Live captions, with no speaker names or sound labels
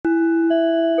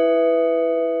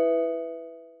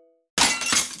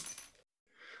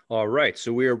All right,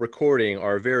 so we are recording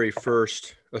our very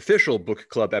first official book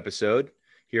club episode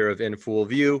here of In Full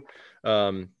View.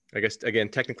 I guess, again,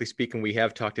 technically speaking, we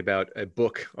have talked about a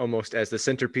book almost as the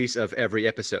centerpiece of every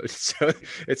episode. So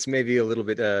it's maybe a little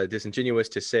bit disingenuous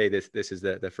to say this is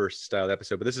the first styled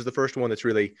episode, but this is the first one that's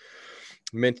really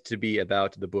meant to be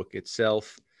about the book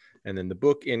itself. And then the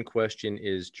book in question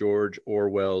is George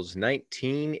Orwell's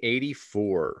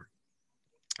 1984.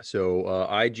 So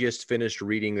I just finished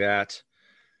reading that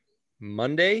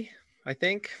Monday, I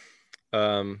think.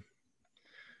 I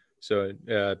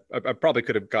probably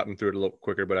could have gotten through it a little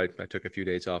quicker, but I took a few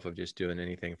days off of just doing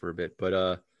anything for a bit.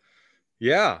 But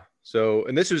yeah. So,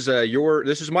 and this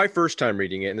is my first time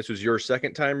reading it, and this was your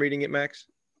second time reading it, Max?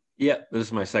 Yeah, this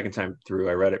is my second time through.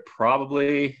 I read it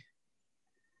probably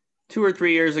 2 or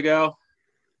 3 years ago.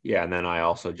 Yeah, and then I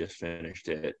also just finished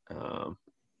it.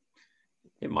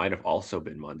 It might have also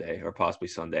been Monday or possibly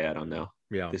Sunday. I don't know.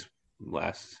 Yeah. This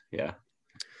last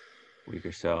week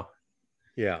or so.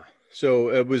 Yeah.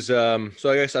 So it was so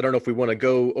I guess I don't know if we want to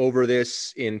go over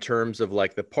this in terms of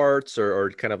like the parts or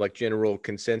kind of like general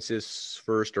consensus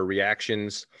first or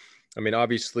reactions. I mean,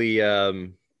 obviously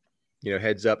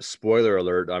heads up, spoiler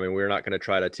alert. I mean, we're not going to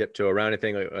try to tiptoe around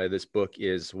anything. This book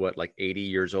is like 80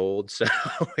 years old, so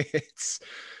it's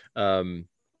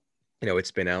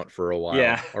it's been out for a while.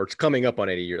 Yeah. Or it's coming up on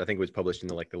 80 years. I think it was published in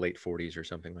the late 40s or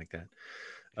something like that.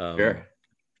 Sure.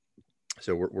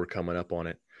 So we're coming up on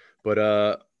it.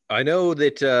 But I know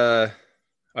that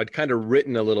I'd kind of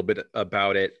written a little bit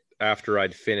about it after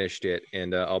I'd finished it,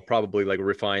 and I'll probably like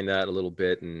refine that a little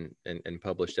bit and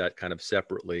publish that kind of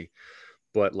separately.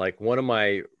 But like one of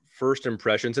my first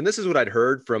impressions, and this is what I'd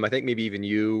heard from, I think maybe even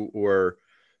you or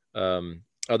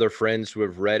other friends who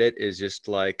have read it, is just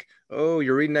like, oh,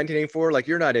 you're reading 1984, like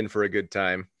you're not in for a good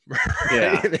time.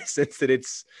 Yeah. In the sense that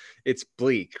it's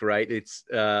bleak, right? It's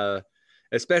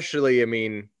especially, I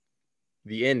mean,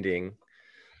 the ending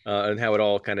and how it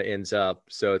all kind of ends up.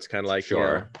 So it's kind of like,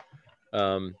 sure.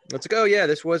 It's like, oh yeah,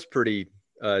 this was pretty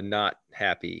not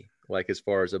happy, like as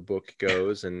far as a book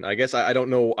goes. And I guess I don't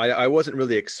know, I wasn't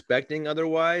really expecting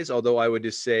otherwise, although I would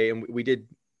just say, and we did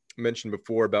mention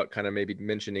before about kind of maybe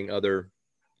mentioning other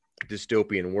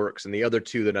dystopian works, and the other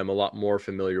two that I'm a lot more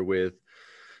familiar with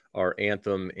are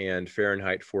Anthem and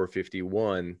Fahrenheit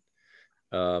 451.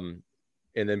 And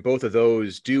then both of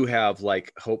those do have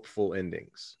like hopeful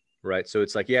endings, right? So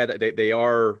it's like, yeah, they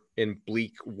are in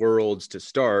bleak worlds to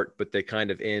start, but they kind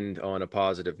of end on a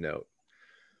positive note.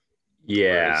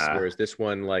 Yeah. Whereas this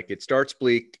one, like it starts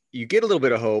bleak, you get a little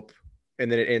bit of hope,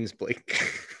 and then it ends bleak.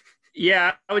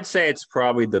 Yeah, I would say it's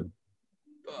probably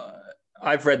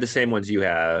I've read the same ones you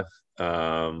have.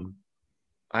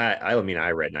 I mean,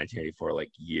 I read 1984 like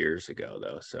years ago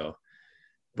though, so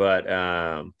but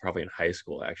probably in high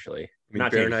school actually. I mean,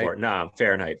 Not Fahrenheit. No,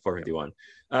 Fahrenheit 451.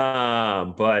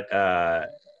 But I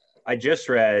just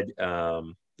read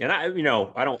and I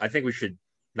think we should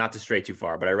not to stray too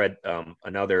far, but I read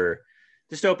another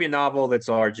dystopian novel that's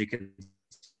largely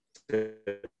considered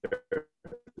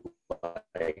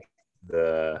like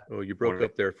You broke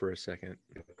up there for a second.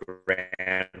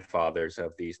 Grandfathers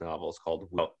of these novels called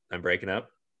I'm breaking up.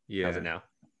 Yeah. How's it now?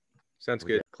 Sounds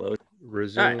good. Close.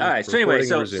 Resume. All right. So anyway,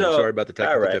 so sorry about the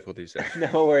technical difficulties there.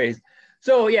 No worries.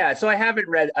 So yeah, so I haven't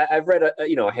read. I've read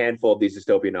a handful of these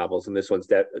dystopian novels, and this one's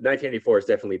 1984 is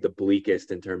definitely the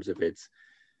bleakest in terms of its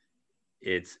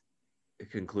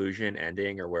conclusion,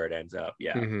 ending, or where it ends up.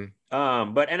 Yeah.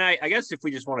 Mm-hmm. But I guess if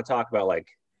we just want to talk about like,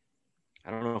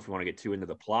 I don't know if we want to get too into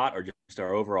the plot or just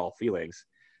our overall feelings.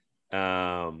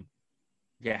 Yeah,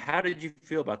 how did you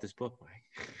feel about this book, Mike?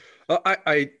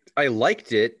 I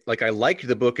liked it. Like I liked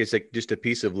the book as like just a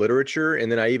piece of literature,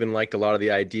 and then I even liked a lot of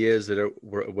the ideas that it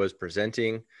was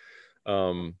presenting,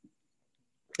 and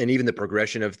even the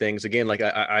progression of things. Again, like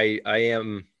I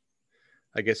am,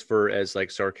 I guess, for as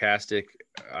like sarcastic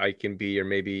I can be, or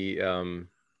maybe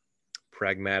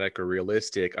pragmatic or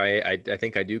realistic. I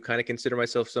think I do kind of consider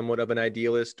myself somewhat of an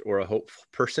idealist or a hopeful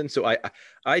person. So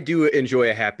I do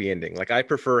enjoy a happy ending. Like I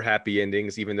prefer happy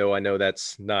endings, even though I know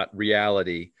that's not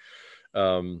reality.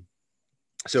 So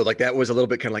like that was a little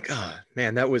bit kind of like, oh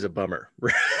man, that was a bummer.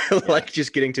 Like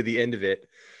just getting to the end of it.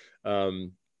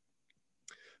 But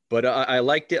I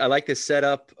liked it. I like the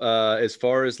setup as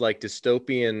far as like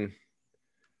dystopian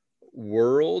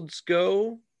worlds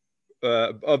go.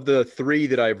 Of the three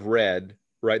that I've read,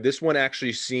 right, this one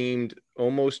actually seemed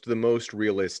almost the most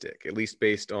realistic, at least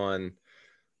based on,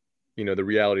 the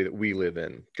reality that we live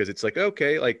in. Because it's like,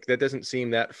 okay, like that doesn't seem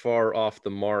that far off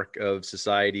the mark of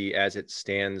society as it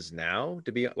stands now,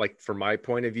 to be like, from my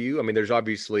point of view. I mean, there's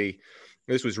obviously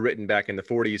this was written back in the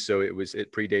 40s, so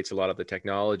it predates a lot of the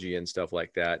technology and stuff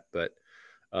like that. But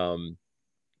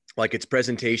like its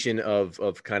presentation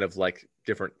of kind of like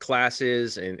different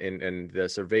classes and the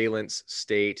surveillance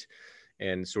state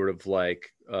and sort of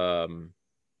like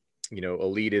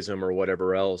elitism or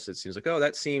whatever else, it seems like, oh,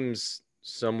 that seems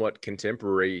somewhat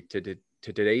contemporary to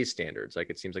today's standards. Like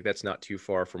it seems like that's not too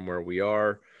far from where we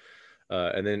are.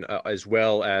 And then as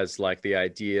well as like the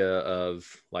idea of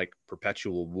like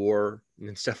perpetual war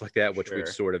and stuff like that, which Sure. we've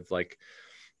sort of like,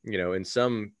 in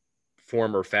some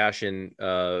form or fashion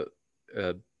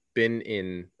been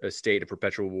in a state of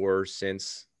perpetual war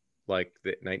since like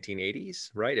the 1980s,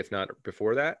 right? If not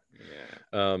before that.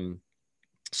 Yeah.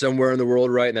 Somewhere in the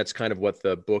world, right? And that's kind of what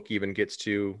the book even gets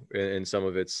to in some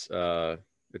of its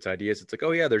ideas. It's like,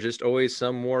 oh yeah, there's just always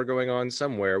some war going on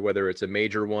somewhere, whether it's a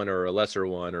major one or a lesser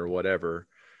one or whatever.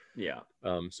 Yeah.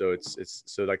 So it's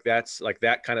so like that's like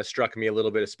that kind of struck me a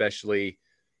little bit, especially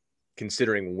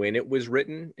considering when it was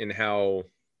written and how.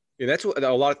 And that's what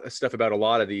a lot of stuff about a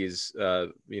lot of these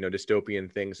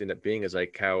dystopian things end up being, is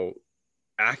like how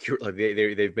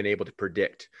accurately they've been able to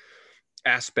predict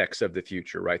aspects of the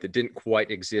future, right, that didn't quite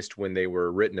exist when they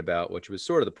were written about, which was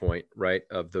sort of the point, right,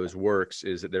 of those works,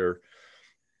 is that they're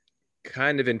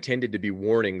kind of intended to be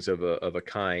warnings of a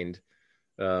kind.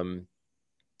 And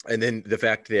then the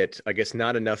fact that I guess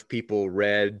not enough people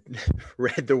read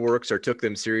the works or took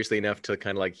them seriously enough to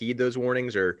kind of like heed those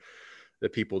warnings, or the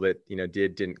people that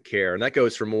didn't care. And that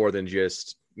goes for more than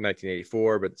just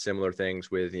 1984, but similar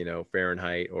things with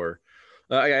Fahrenheit, or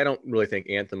I don't really think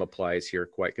Anthem applies here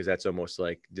quite, because that's almost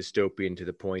like dystopian to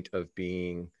the point of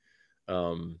being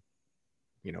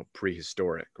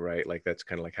prehistoric, right? Like that's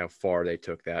kind of like how far they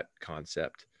took that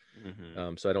concept.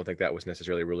 Mm-hmm. So I don't think that was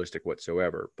necessarily realistic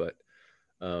whatsoever, but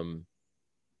so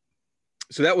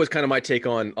that was kind of my take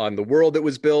on the world that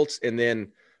was built. And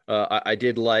then I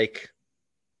did like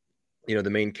the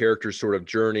main character's sort of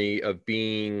journey of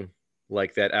being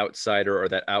like that outsider or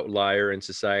that outlier in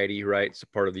society, right? It's a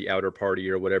part of the outer party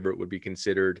or whatever it would be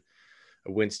considered,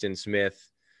 Winston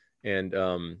Smith, and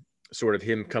sort of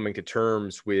him coming to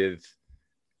terms with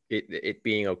it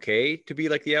being okay to be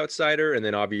like the outsider, and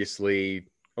then obviously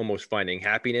almost finding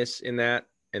happiness in that,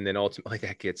 and then ultimately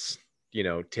that gets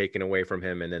taken away from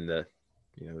him, and then the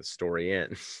story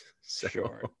ends. So.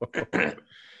 Sure.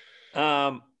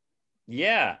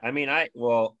 Yeah, I mean,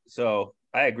 so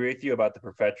I agree with you about the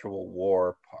perpetual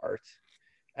war part.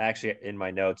 Actually, in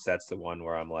my notes, that's the one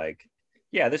where I'm like,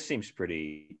 yeah, this seems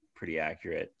pretty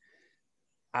accurate.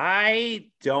 I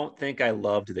don't think I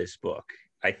loved this book.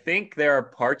 I think there are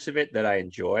parts of it that I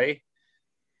enjoy.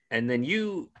 And then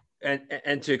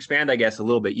and to expand, I guess, a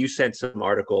little bit, you sent some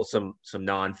articles, some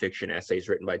nonfiction essays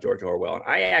written by George Orwell. And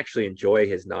I actually enjoy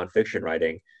his nonfiction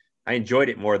writing. I enjoyed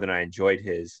it more than I enjoyed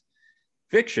his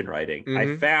fiction writing. Mm-hmm.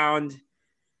 I found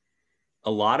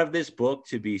a lot of this book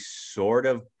to be sort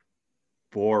of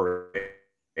boring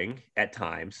at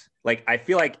times. Like I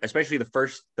feel like, especially the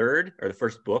first third or the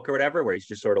first book or whatever, where he's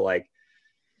just sort of like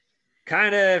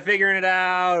kind of figuring it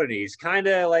out, and he's kind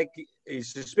of like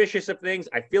he's suspicious of things.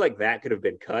 I feel like that could have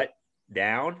been cut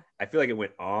down. I feel like it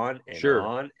went on and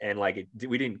on, and like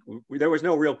there was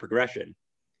no real progression.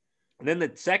 And then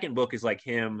the second book is like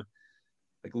him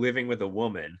like living with a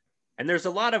woman. And there's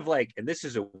a lot of like, and this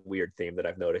is a weird theme that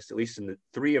I've noticed, at least in the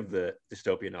 3 of the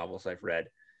dystopian novels I've read.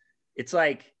 It's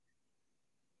like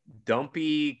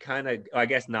dumpy kind of, I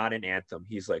guess not in Anthem.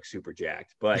 He's like super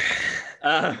jacked, but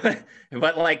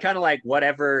like kind of like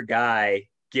whatever guy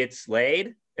gets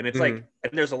laid. And it's like,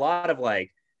 and there's a lot of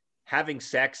like having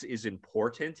sex is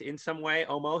important in some way,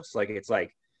 almost like it's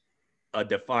like a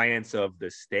defiance of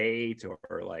the state,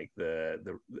 or like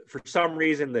the for some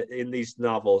reason that in these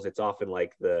novels it's often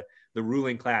like the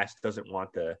ruling class doesn't want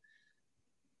the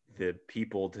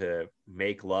people to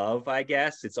make love. I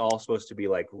guess it's all supposed to be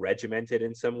like regimented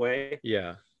in some way.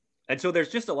 Yeah. And so there's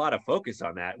just a lot of focus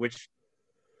on that, which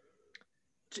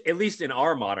at least in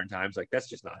our modern times, like that's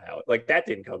just not how it, like that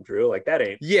didn't come true. Like that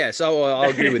ain't. Yes, I'll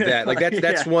agree with that. Like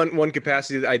that's yeah. one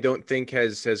capacity that I don't think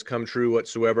has come true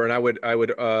whatsoever. And I would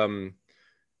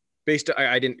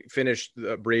I didn't finish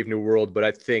Brave New World, but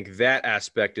I think that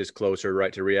aspect is closer,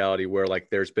 right, to reality, where like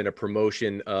there's been a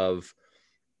promotion of,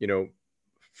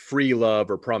 free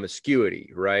love or promiscuity,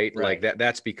 right? Like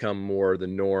that's become more the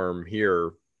norm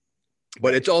here.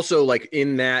 But it's also like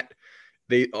in that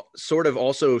they sort of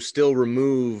also still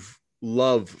remove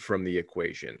love from the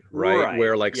equation, right?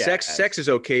 Where like sex is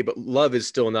okay, but love is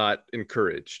still not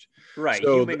encouraged. Right.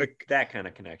 So that kind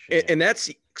of connection. And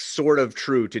that's sort of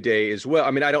true today as well.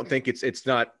 I mean, I don't think it's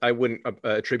not, I wouldn't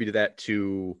attribute that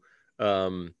to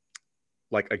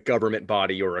like a government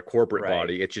body or a corporate Right.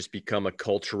 body. It's just become a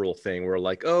cultural thing where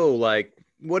like, oh, like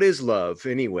what is love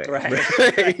anyway?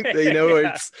 Right. You know,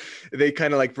 Yeah. they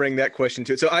kind of like bring that question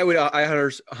to it. So I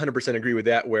 100% agree with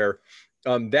that, where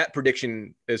that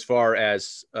prediction as far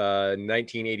as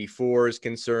 1984 is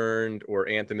concerned or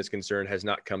Anthem is concerned has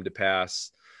not come to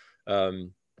pass.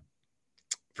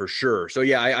 For sure. So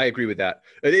yeah, I agree with that.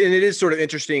 And it is sort of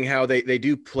interesting how they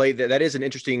do play that. That is an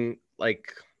interesting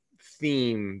like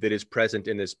theme that is present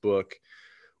in this book,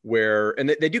 where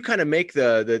and they do kind of make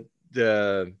the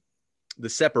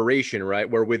separation, right?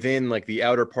 Where within like the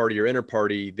outer party or inner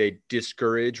party, they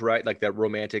discourage, right? Like that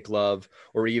romantic love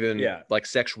or even Yeah. like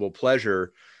sexual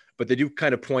pleasure. But they do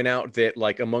kind of point out that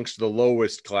like amongst the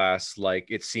lowest class, like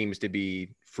it seems to be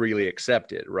freely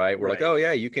accepted, right? We're like, Right. oh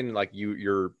yeah, you can like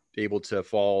you're able to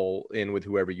fall in with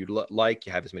whoever you'd like.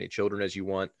 You have as many children as you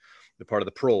want. The part of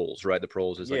the proles, right? The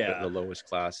proles is like the Yeah. lowest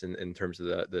class in terms of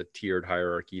the tiered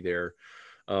hierarchy there.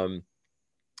 But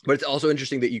it's also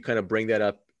interesting that you kind of bring that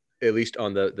up, at least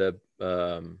on the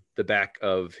back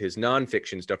of his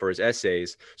nonfiction stuff or his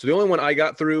essays. So the only one I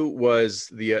got through was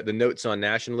the notes on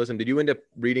nationalism. Did you end up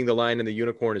reading The Lion and the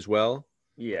Unicorn as well?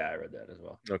 Yeah, I read that as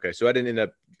well. Okay, so I didn't end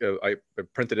up. I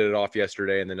printed it off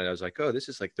yesterday, and then I was like, "Oh, this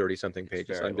is like 30 something It's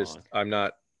pages." very long. I'm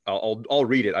not. I'll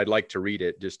read it. I'd like to read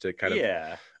it just to kind of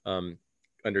Yeah.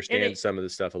 understand some of the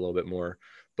stuff a little bit more.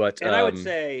 But And I would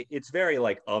say it's very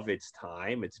like of its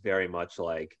time. It's very much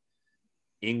like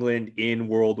England in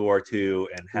World War II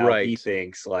and how he right,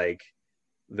 thinks like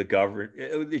the government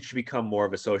it should become more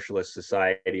of a socialist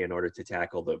society in order to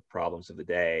tackle the problems of the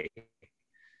day.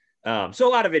 So a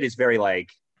lot of it is very like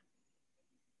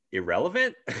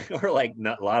irrelevant or like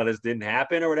not, a lot of this didn't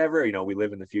happen or whatever. You know, we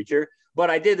live in the future. But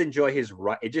I did enjoy his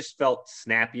right. It just felt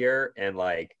snappier and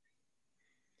like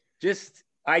just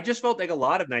I just felt like a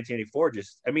lot of 1984.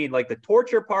 Just I mean, like the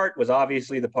torture part was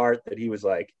obviously the part that he was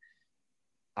like.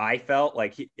 I felt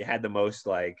like he had the most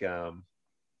like I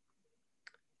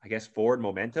guess forward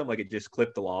momentum. Like it just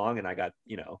clipped along, and I got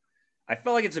I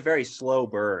felt like it's a very slow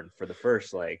burn for the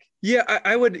first like. yeah,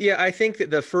 I would. Yeah, I think that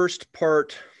the first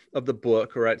part of the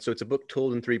book, right? So it's a book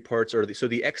told in three parts, or so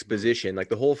the exposition, like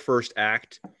the whole first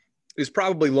act, is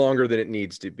probably longer than it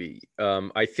needs to be.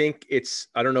 I think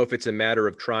I don't know if it's a matter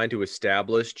of trying to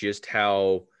establish just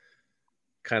how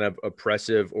kind of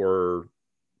oppressive or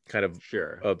kind of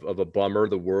Sure. of a bummer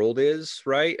the world is,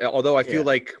 right? Although I feel Yeah.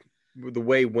 like the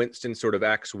way Winston sort of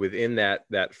acts within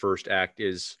that first act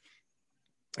is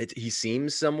he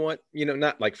seems somewhat,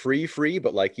 not like free,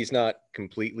 but like he's not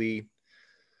completely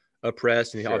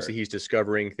oppressed, and Sure. obviously he's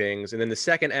discovering things. And then the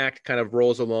second act kind of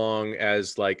rolls along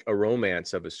as like a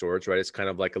romance of a sorts, right? It's kind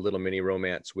of like a little mini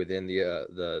romance within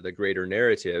the greater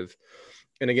narrative.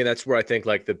 And again, that's where I think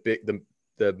like the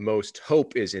most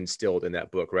hope is instilled in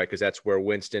that book, right? Because that's where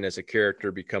Winston as a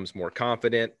character becomes more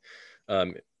confident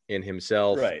in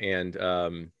himself, Right.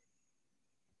 and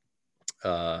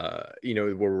there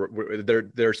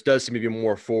does seem to be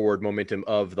more forward momentum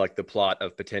of like the plot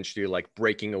of potentially like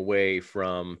breaking away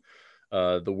from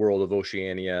the world of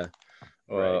Oceania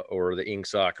Right. or the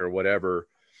Ingsoc or whatever.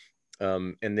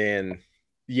 And then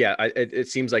yeah, it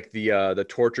seems like the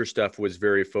torture stuff was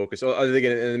very focused.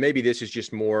 Again, and maybe this is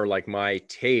just more like my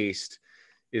taste,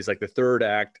 is like the third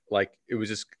act, like it was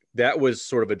just that was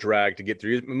sort of a drag to get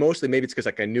through. Mostly maybe it's because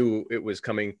like I knew it was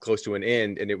coming close to an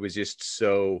end, and it was just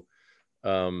so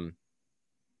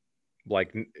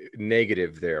like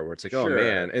negative there, where it's like, oh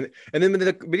man. Sure. And then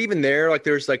but even there, like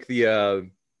there's like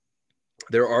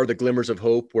there are the glimmers of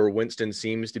hope where Winston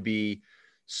seems to be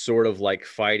sort of like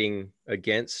fighting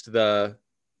against the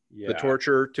Yeah.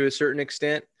 torture to a certain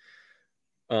extent.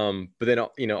 But then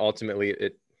ultimately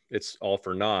it's all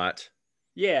for naught.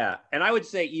 Yeah. And I would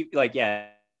say like yeah.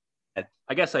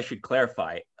 I guess I should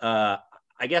clarify.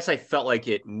 I guess I felt like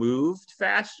it moved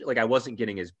fast. Like I wasn't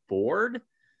getting as bored.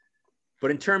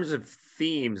 But in terms of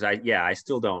themes, I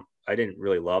still don't. I didn't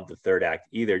really love the third act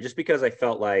either, just because I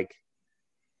felt like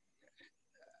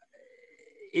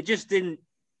it just didn't.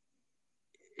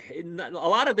 A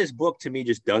lot of this book to me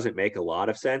just doesn't make a lot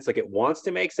of sense. Like it wants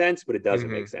to make sense, but it doesn't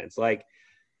Mm-hmm. make sense. Like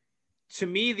to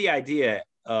me, the idea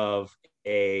of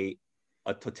a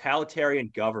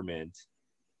totalitarian government,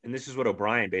 and this is what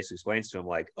O'Brien basically explains to him,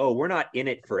 like, oh, we're not in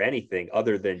it for anything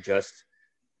other than just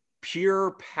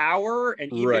pure power,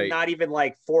 and even Right. not even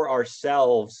like for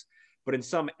ourselves, but in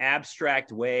some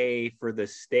abstract way for the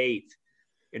state,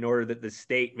 in order that the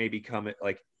state may become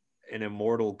like an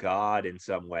immortal god in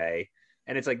some way.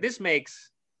 And it's like this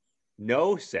makes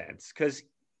no sense, because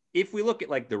if we look at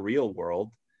like the real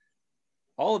world,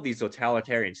 all of these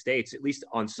totalitarian states, at least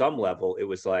on some level, it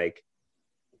was like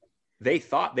they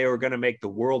thought they were going to make the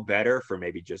world better for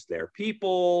maybe just their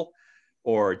people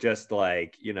or just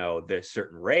like, you know, this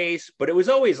certain race, but it was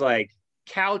always like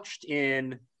couched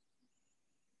in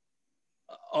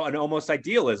an almost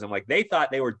idealism. Like they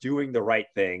thought they were doing the right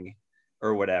thing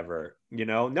or whatever, you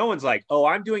know. No one's like, oh,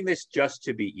 I'm doing this just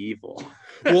to be evil.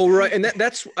 Well, right. And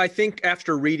that's, I think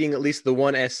after reading at least the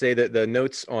one essay, that the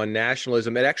notes on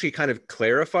nationalism, it actually kind of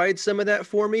clarified some of that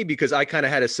for me, because I kind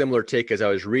of had a similar take as I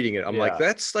was reading it. I'm like,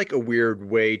 that's like a weird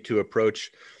way to approach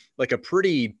like a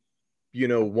pretty, you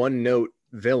know, one note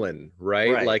villain,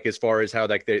 right? Like as far as how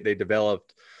like they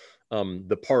developed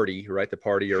the party, right? The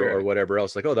party or whatever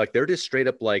else, like, oh, like they're just straight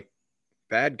up like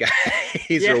bad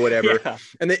guys or whatever.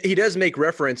 And he does make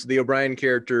reference, the O'Brien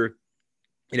character,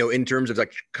 you know, in terms of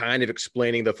like kind of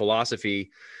explaining the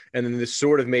philosophy. And then this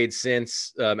sort of made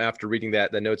sense after reading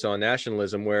the notes on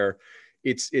nationalism, where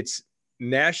it's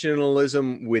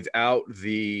nationalism without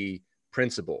the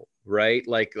principle, right?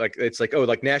 Like it's like, oh,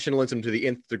 like nationalism to the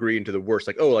nth degree and to the worst.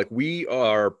 Like, oh, like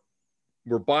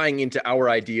we're buying into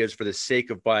our ideas for the sake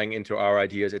of buying into our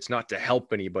ideas. It's not to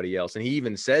help anybody else. And he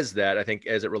even says that, I think,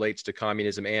 as it relates to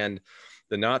communism and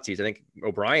the Nazis. I think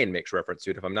O'Brien makes reference to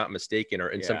it, if I'm not mistaken, or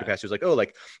in some capacity, was like, oh,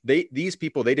 like these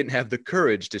people, they didn't have the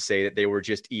courage to say that they were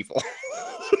just evil.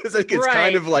 It's like, it's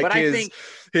kind of like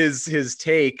his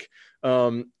take.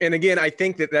 And again, I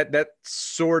think that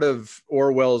sort of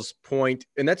Orwell's point,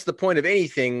 and that's the point of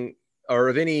anything, or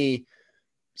of any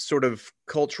sort of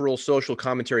cultural social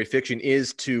commentary fiction,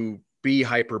 is to be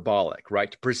hyperbolic,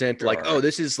 right? To present like, oh,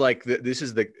 this is like this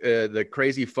is the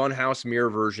crazy funhouse mirror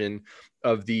version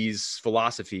of these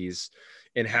philosophies,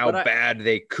 and how bad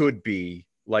they could be,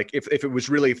 like if it was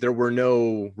really, if there were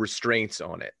no restraints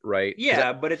on it, right?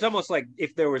 But it's almost like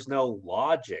if there was no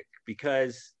logic,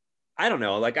 because I don't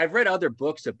know, like I've read other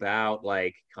books about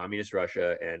like communist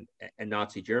Russia and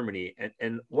Nazi Germany,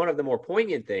 and one of the more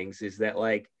poignant things is that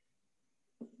like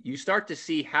you start to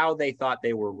see how they thought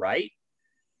they were right,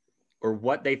 or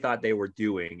what they thought they were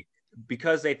doing,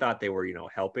 because they thought they were, you know,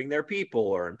 helping their people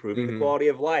or improving the quality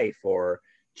of life or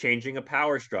changing a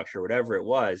power structure, whatever it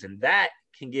was. And that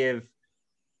can give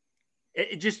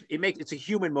it's a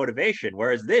human motivation.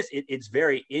 Whereas this, it's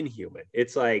very inhuman.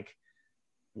 It's like,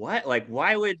 what? Like,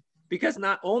 why would, because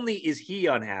not only is he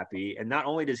unhappy, and not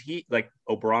only does he, like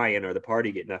O'Brien or the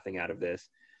party, get nothing out of this,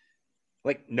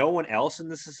 like no one else in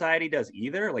the society does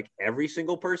either. Like every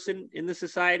single person in the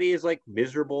society is like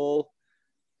miserable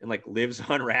and like lives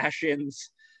on rations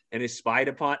and is spied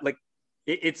upon. Like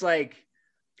it's like,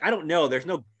 I don't know. There's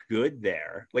no good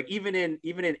there. Like even in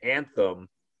Anthem,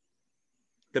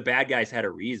 the bad guys had a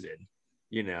reason,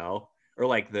 you know, or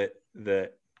like the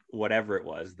whatever it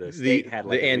was, the state had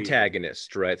like the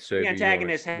antagonist, right? So the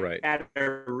antagonist had a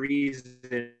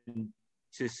reason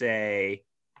to say,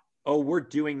 oh, we're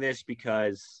doing this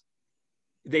because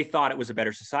they thought it was a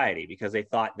better society, because they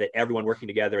thought that everyone working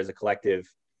together as a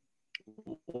collective,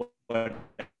 whatever,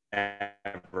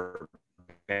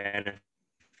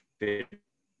 benefited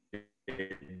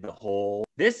the whole.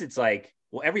 This, it's like,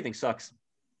 well, everything sucks.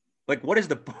 Like, what is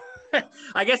the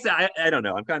I guess I don't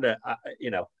know. I'm kind of, you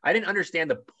know, I didn't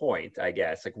understand the point, I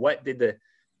guess. Like, what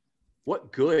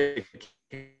good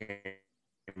came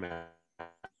out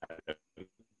of,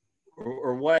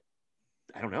 or what?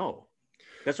 I don't know.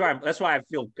 That's why I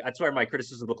feel, that's where my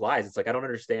criticism book lies. It's like, I don't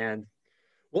understand.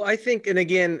 Well, I think, and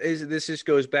again, this just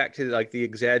goes back to like the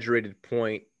exaggerated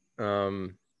point of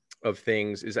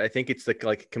things, is I think it's the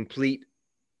like complete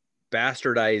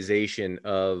bastardization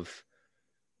of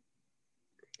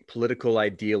political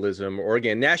idealism, or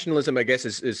again, nationalism, I guess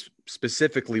is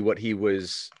specifically what he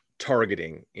was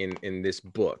targeting in this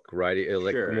book, right?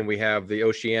 Like when we have the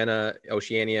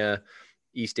Oceania,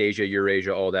 East Asia,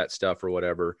 Eurasia, all that stuff or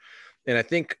whatever. And I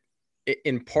think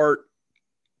in part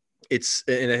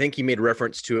and I think he made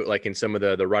reference to it like in some of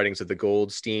the writings of the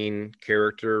Goldstein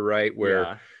character, right?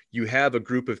 Where you have a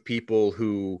group of people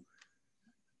who,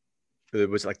 it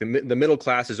was like the middle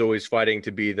class is always fighting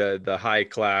to be the high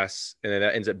class. And then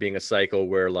that ends up being a cycle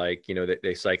where, like, you know,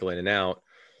 they cycle in and out.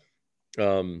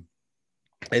 And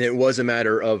it was a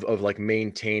matter of like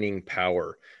maintaining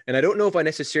power. And I don't know if I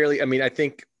necessarily, I mean,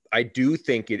 I do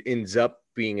think it ends up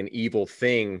being an evil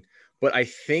thing, but I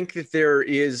think that there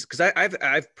is, because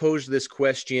I've posed this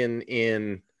question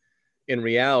in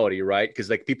reality, right? Because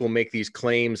like people make these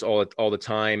claims all the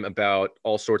time about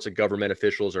all sorts of government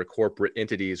officials or corporate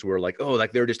entities where like, oh,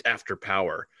 like they're just after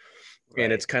power. Right.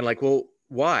 And it's kind of like, well,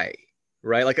 why?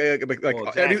 right? Well,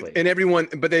 exactly. And everyone,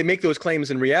 but they make those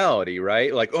claims in reality,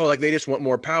 right? Like, oh, like they just want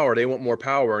more power. They want more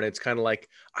power. And it's kind of like,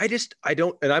 I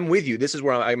don't, and I'm with you. This is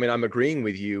where I mean, I'm agreeing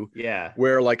with you Yeah,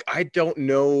 where like, I don't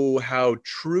know how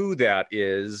true that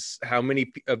is, how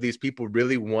many of these people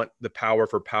really want the power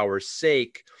for power's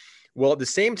sake. Well, at the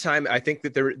same time, I think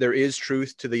that there is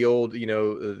truth to the old, you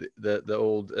know, the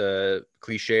old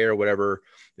cliche or whatever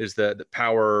is the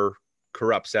power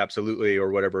corrupts absolutely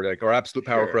or whatever, like, or absolute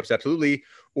power sure. corrupts absolutely,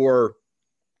 or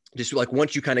just like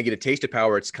once you kind of get a taste of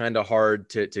power, it's kind of hard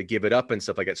to give it up and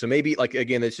stuff like that. So maybe like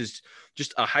again, it's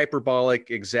just a hyperbolic,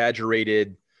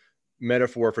 exaggerated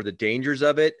metaphor for the dangers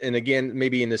of it. And again,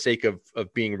 maybe in the sake of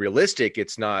being realistic,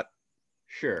 it's not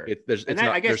Sure. And it's that, I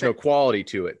not guess there's no that, quality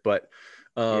to it, yeah,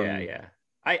 um yeah.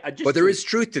 I but just there to, is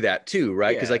truth to that too,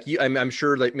 right? Because yeah, like I'm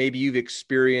sure like maybe you've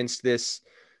experienced this,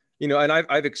 you know, and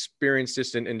I've experienced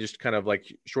this in just kind of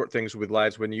like short things with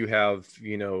lives when you have,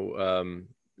 you know,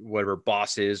 whatever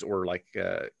bosses or like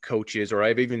coaches, or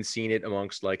I've even seen it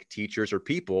amongst like teachers or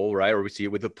people, right? Or we see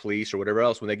it with the police or whatever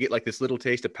else when they get like this little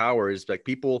taste of power is like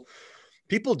people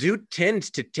do tend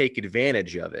to take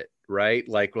advantage of it, right?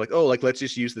 Like oh, like let's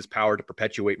just use this power to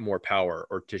perpetuate more power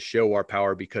or to show our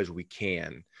power because we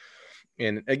can.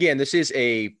 And again, this is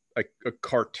a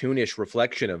cartoonish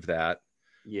reflection of that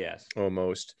yes.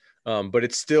 almost, but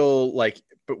it's still like,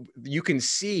 but you can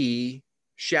see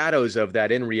shadows of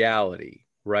that in reality,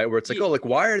 right? Where it's like, Yeah, oh, like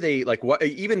why are they like what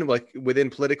even like within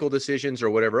political decisions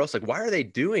or whatever else, like why are they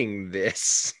doing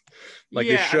this? Like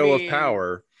this yeah. show of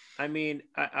power. I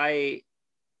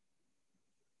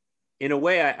in a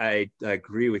way, I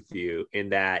agree with you in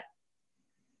that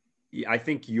I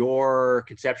think your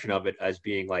conception of it as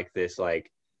being like this, like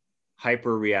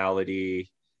hyper reality,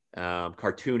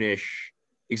 cartoonish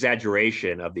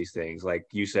exaggeration of these things, like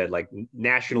you said, like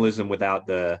nationalism without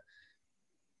the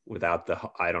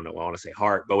I don't know, I want to say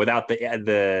heart, but without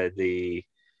the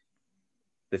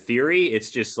theory,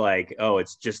 it's just like, oh,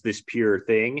 it's just this pure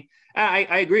thing.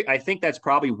 I agree. I think that's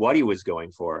probably what he was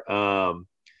going for.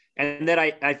 And then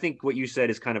I think what you said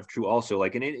is kind of true also.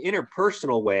 Like in an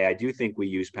interpersonal way, I do think we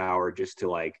use power just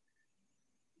to like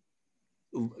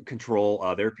control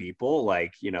other people,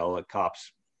 like, you know, like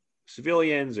cops,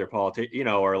 civilians, or politics, you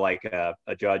know, or like a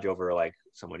judge over like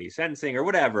someone he's sentencing or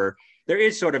whatever. There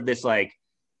is sort of this like,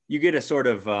 you get a sort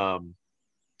of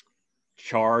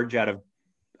charge out of,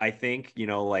 I think, you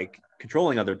know, like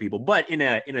controlling other people, but in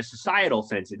a societal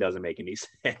sense, it doesn't make any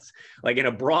sense. Like in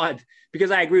a broad, because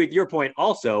I agree with your point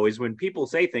also, is when people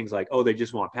say things like, oh, they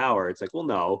just want power. It's like, well,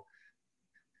 no,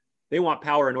 they want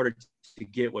power in order to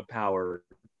get what power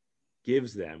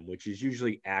gives them, which is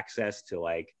usually access to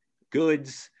like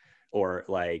goods or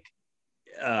like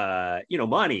you know,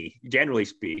 money, generally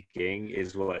speaking,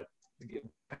 is what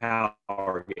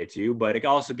power gets you, but it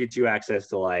also gets you access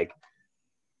to like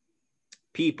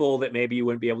people that maybe you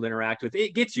wouldn't be able to interact with.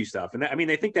 It gets you stuff. And I mean,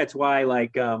 I think that's why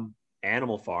like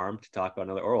Animal Farm, to talk about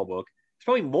another oral book, it's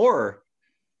probably more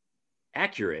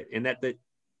accurate in that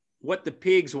what the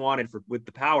pigs wanted for with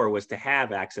the power was to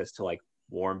have access to like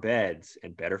warm beds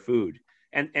and better food.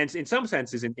 And in some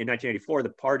senses in 1984,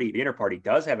 the inner party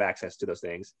does have access to those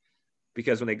things,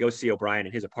 because when they go see O'Brien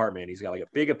in his apartment, he's got like a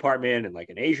big apartment and like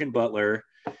an Asian butler,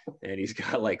 and he's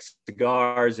got like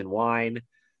cigars and wine,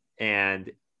 and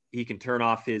he can turn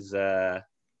off his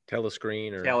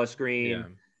Telescreen or telescreen, yeah.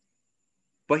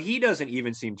 but he doesn't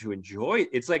even seem to enjoy it.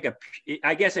 It's like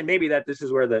I guess, and maybe that this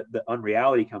is where the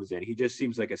unreality comes in. He just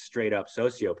seems like a straight up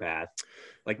sociopath.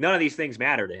 Like none of these things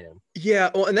matter to him. Yeah,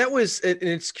 well, and that was, and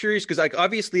it's curious because like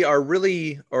obviously our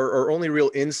only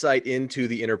real insight into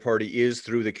the inner party is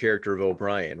through the character of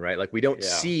O'Brien, right? Like we don't Yeah.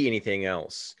 see anything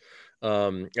else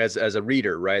as a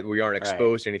reader, right? We aren't Right.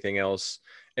 exposed to anything else.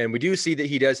 And we do see that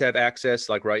he does have access,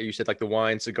 like right, you said like the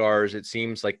wine, cigars. It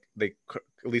seems like they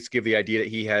at least give the idea that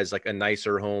he has like a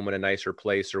nicer home and a nicer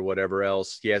place or whatever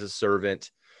else. He has a servant.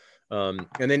 And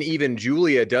then even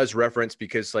Julia does reference,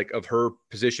 because like of her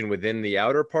position within the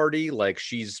outer party, like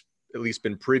she's at least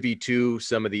been privy to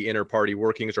some of the inner party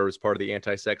workings or as part of the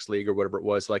anti-sex league or whatever it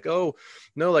was, like, oh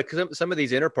no, like some of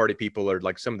these inner party people are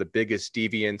like some of the biggest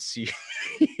deviants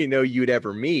you know you'd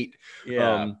ever meet.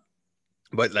 Yeah. um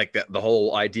but like the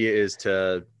whole idea is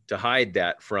to hide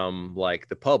that from like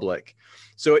the public.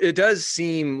 So it does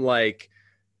seem like,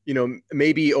 you know,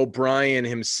 maybe O'Brien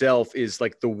himself is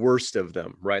like the worst of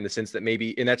them, right? In the sense that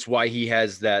maybe, and that's why he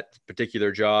has that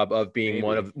particular job of being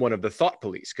Maybe. one of the thought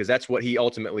police, because that's what he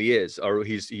ultimately is, or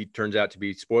he turns out to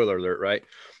be, spoiler alert, right?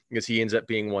 Because he ends up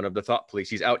being one of the thought police.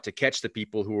 He's out to catch the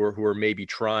people who are maybe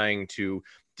trying to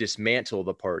dismantle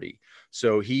the party.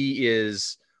 So he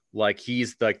is like,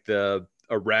 he's like a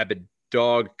rabid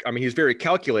dog. I mean, he's very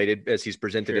calculated as he's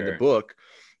presented in the book,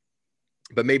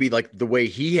 but maybe like the way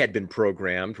he had been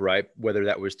programmed, right? Whether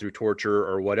that was through torture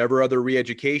or whatever other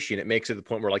re-education, it makes it the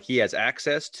point where like he has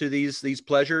access to these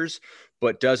pleasures,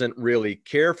 but doesn't really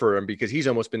care for them because he's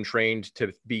almost been trained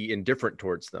to be indifferent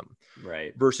towards them.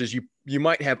 Right. Versus you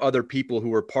might have other people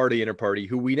who are part of the Interparty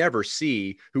who we never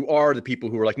see, who are the people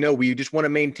who are like, no, we just want to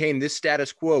maintain this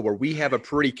status quo where we have a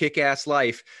pretty kick-ass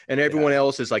life and everyone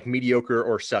else is like mediocre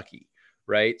or sucky,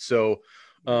 right? So,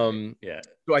 so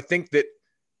I think that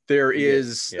there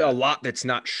is a lot that's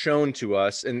not shown to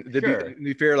us, and to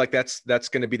be fair, like that's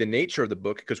going to be the nature of the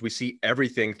book because we see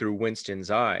everything through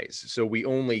Winston's eyes. So we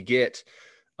only get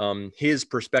his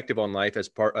perspective on life as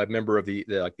a member of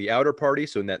the outer party,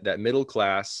 so in that middle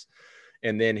class,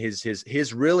 and then his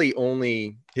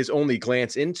only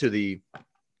glance into the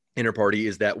inner party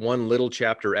is that one little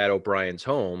chapter at O'Brien's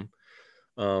home.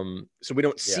 So we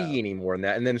don't see any more in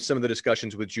that, and then some of the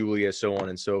discussions with Julia, so on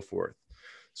and so forth.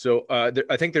 So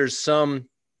I think there's some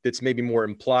that's maybe more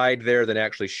implied there than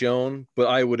actually shown, but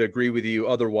I would agree with you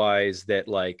otherwise that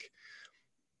like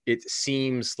it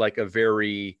seems like a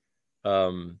very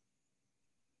one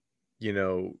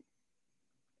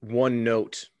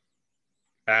note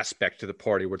aspect to the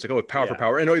party where it's like, oh, power for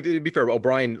power. And to be fair,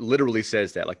 O'Brien literally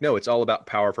says that, like, no, it's all about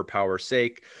power for power's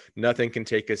sake. Nothing can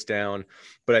take us down.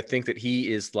 But I think that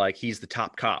he's the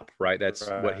top cop, right? That's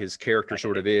what his character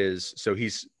sort of is. So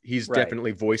he's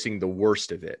definitely voicing the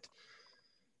worst of it.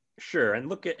 Sure. And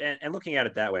looking at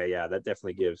it that way, that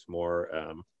definitely gives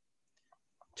more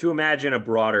to imagine a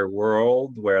broader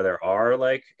world where there are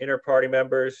like inter-party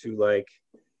members who like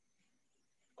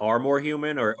are more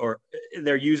human or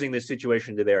they're using this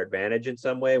situation to their advantage in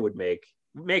some way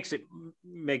makes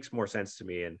more sense to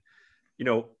me. And,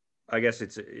 I guess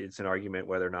it's an argument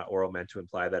whether or not Orwell meant to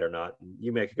imply that or not. And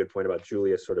you make a good point about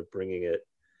Julia sort of bringing it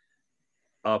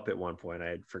up at one point. I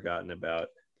had forgotten about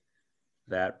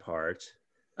that part.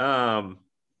 I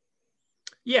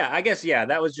guess,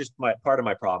 that was just part of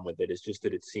my problem with it is just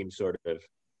that it seems sort of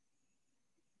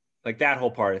like that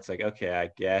whole part. It's like, okay, I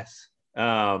guess.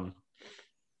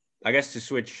 I guess to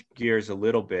switch gears a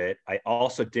little bit, I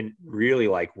also didn't really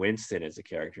like Winston as a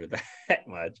character that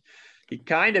much. He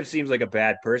kind of seems like a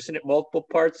bad person at multiple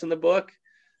parts in the book.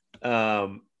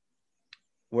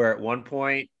 Where at one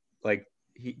point, like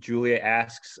Julia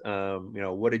asks,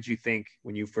 what did you think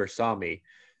when you first saw me?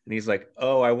 And he's like,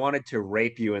 oh, I wanted to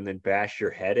rape you and then bash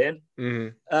your head in.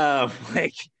 Mm-hmm.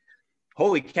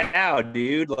 Holy cow,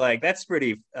 dude. Like, that's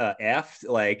pretty effed.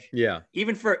 Like,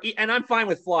 even and I'm fine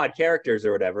with flawed characters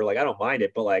or whatever. Like, I don't mind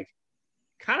it, but like,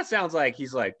 kind of sounds like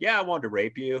he's like, yeah, I wanted to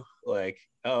rape you. Like,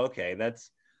 oh, okay. That's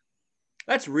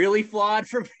really flawed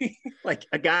for me. Like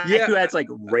a guy who has like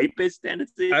rapist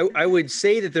tendencies. I would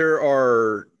say that there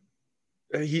are,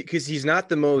 because he's not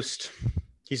the most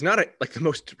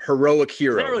heroic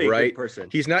hero, he's not really right? A good person.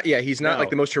 He's not like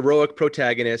the most heroic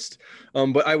protagonist.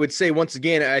 But I would say once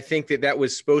again, I think that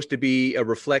was supposed to be a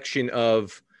reflection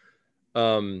of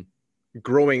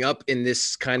growing up in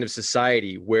this kind of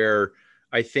society where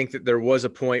I think that there was a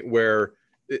point where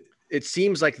it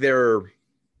seems like they're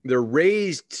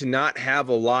raised to not have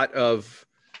a lot of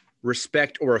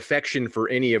respect or affection for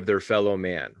any of their fellow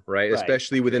man, right?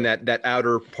 Especially within that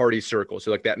outer party circle.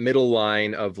 So like that middle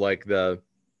line of like the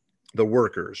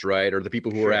workers, right? Or the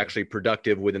people who are actually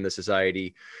productive within the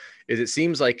society. It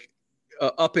seems like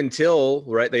up until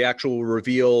the actual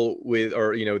reveal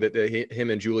that him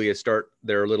and Julia start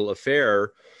their little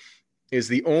affair, is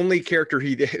the only character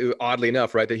oddly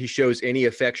enough, right, that he shows any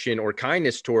affection or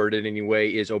kindness toward in any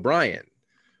way is O'Brien.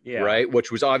 Yeah. Right.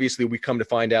 Which was obviously, we come to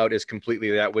find out, is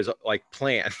completely, that was like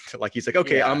planned. Like he's like,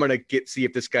 okay, I'm going to see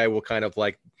if this guy will kind of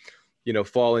like,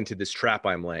 fall into this trap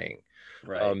I'm laying.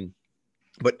 Right.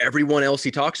 But everyone else he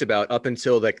talks about up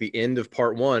until like the end of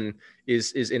part one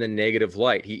is in a negative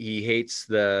light. He hates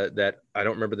that I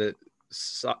don't remember the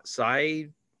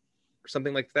side or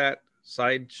something like that.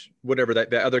 Side, whatever,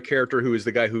 that other character who is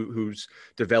the guy who's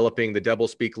developing the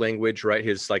doublespeak language, right?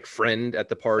 His like friend at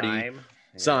the party.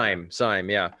 Syme,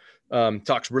 yeah.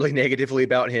 Talks really negatively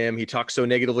about him. He talks so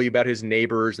negatively about his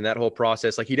neighbors and that whole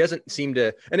process. Like he doesn't seem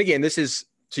to, and again, this is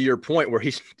to your point where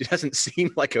he doesn't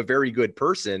seem like a very good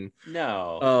person.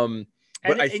 No.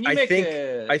 But I think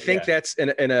that's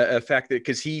a fact that,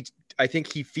 because I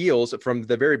think he feels from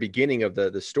the very beginning of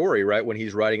the story, right, when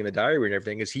he's writing in the diary and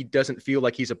everything, is he doesn't feel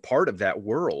like he's a part of that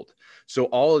world. So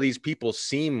all of these people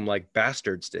seem like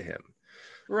bastards to him.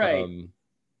 Right.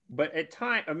 But at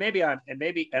time, and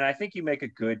I think you make a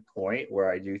good point where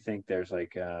I do think there's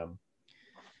like an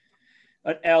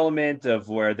element of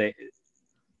where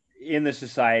in the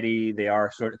society they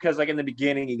are sort of, because like in the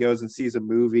beginning he goes and sees a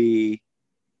movie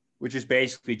which is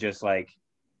basically just like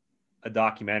a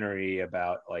documentary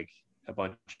about like a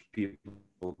bunch of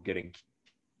people getting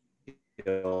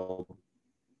killed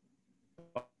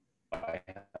by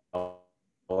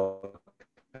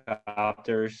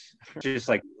helicopters. Just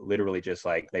like literally just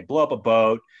like they blow up a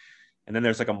boat and then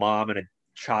there's like a mom and a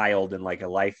child in like a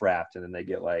life raft and then they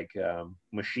get like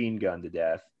machine gunned to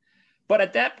death. But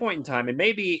at that point in time, and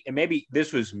maybe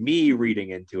this was me reading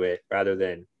into it rather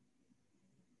than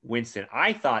Winston,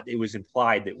 I thought it was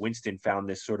implied that Winston found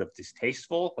this sort of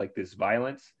distasteful, like this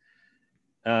violence,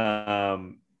 that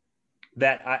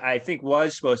I think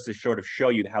was supposed to sort of show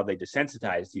you how they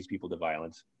desensitize these people to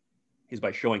violence is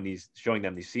by showing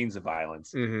them these scenes of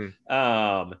violence.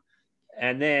 Mm-hmm.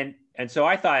 And so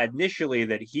I thought initially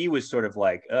that he was sort of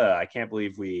like, I can't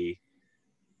believe we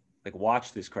like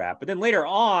watch this crap. But then later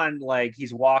on, like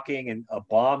he's walking and a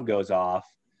bomb goes off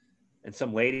and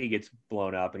some lady gets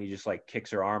blown up and he just like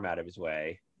kicks her arm out of his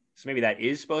way. So maybe that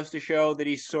is supposed to show that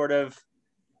he's sort of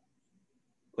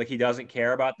like he doesn't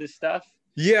care about this stuff.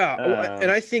 Yeah.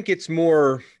 And I think it's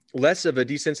less of a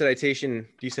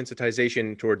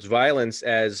desensitization towards violence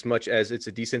as much as it's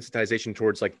a desensitization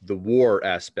towards like the war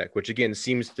aspect, which again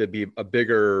seems to be a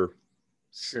bigger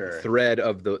thread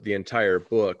of the entire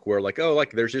book, where like, oh,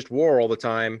 like there's just war all the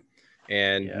time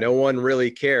and no one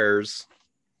really cares.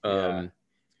 Then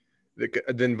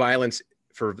violence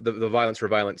for the violence for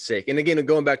violence sake. And again,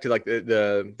 going back to like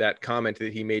that comment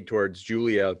that he made towards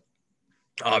Julia,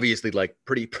 obviously like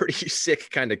pretty sick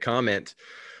kind of comment.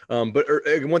 But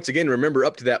once again, remember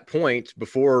up to that point,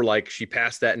 before like she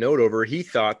passed that note over, he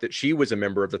thought that she was a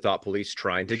member of the thought police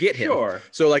trying to get him. Sure.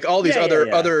 So like all these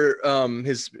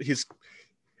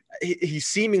he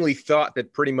seemingly thought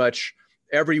that pretty much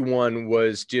everyone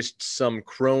was just some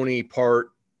crony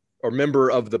part or member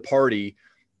of the party.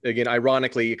 Again,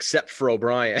 ironically, except for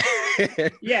O'Brien.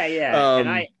 And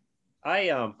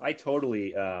I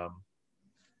totally.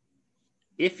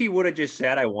 If he would have just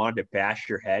said, "I wanted to bash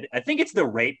your head," I think it's the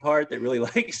rape part that really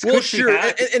like. Well, sure,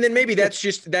 and then maybe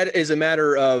that is a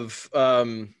matter of,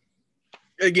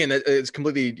 again, it's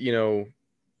completely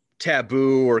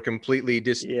taboo or completely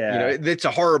it's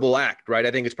a horrible act, right?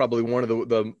 I think it's probably one of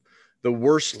the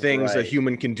worst things a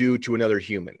human can do to another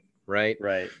human, right?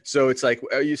 Right. So it's like,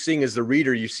 are you seeing as the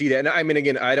reader, you see that, and I mean,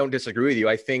 again, I don't disagree with you.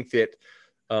 I think that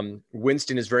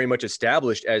Winston is very much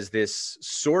established as this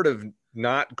sort of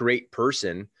not great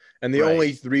person. And the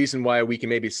only reason why we can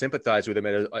maybe sympathize with him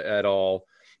at all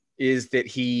is that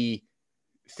he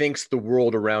thinks the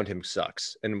world around him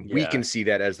sucks. And we can see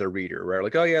that as the reader, right?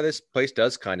 Like, oh yeah, this place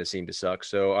does kind of seem to suck.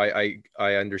 So I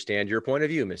understand your point of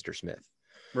view, Mr. Smith.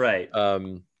 Right.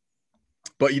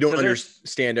 But you don't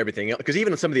understand everything else, because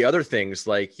even some of the other things,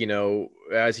 like,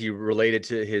 as he related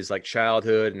to his like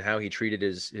childhood and how he treated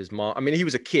his mom. I mean, he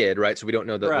was a kid, right? So we don't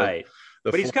know that.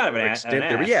 But he's kind of an ass.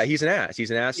 Yeah, he's an ass. He's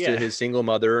an ass to his single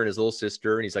mother and his little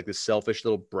sister, and he's like this selfish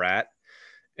little brat.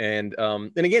 And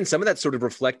again, some of that's sort of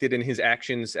reflected in his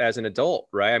actions as an adult,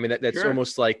 right? I mean, that's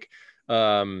almost like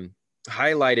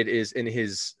highlighted is in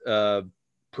his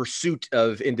pursuit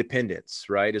of independence,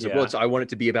 right? Is well, I want it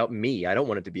to be about me. I don't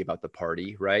want it to be about the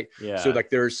party, right? Yeah. So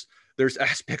like there's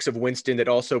aspects of Winston that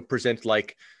also present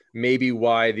like maybe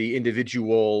why the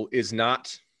individual is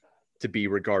not to be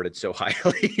regarded so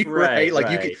highly, right?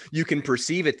 Like you can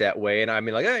perceive it that way. And I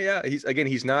mean, like, oh yeah,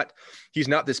 he's not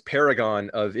this paragon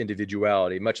of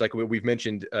individuality, much like we've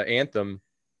mentioned Anthem,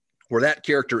 where that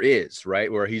character is,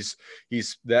 right? Where he's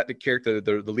that the character,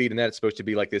 the lead in that is supposed to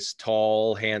be like this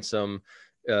tall, handsome,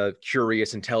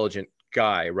 curious, intelligent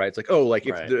guy, right? It's like, oh, like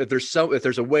if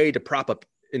there's a way to prop up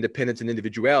independence and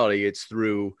individuality, it's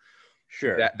through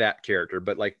that character.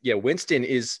 But like, yeah, Winston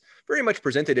is very much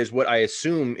presented as what I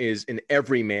assume is an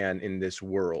everyman in this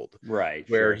world, right?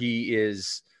 Where he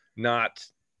is not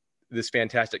this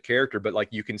fantastic character, but like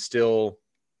you can still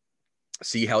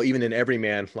see how even in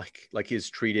everyman, like he's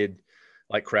treated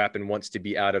like crap and wants to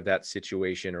be out of that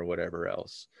situation or whatever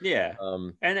else. Yeah.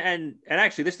 And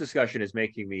actually this discussion is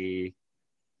making me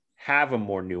have a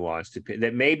more nuanced opinion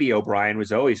that maybe O'Brien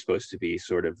was always supposed to be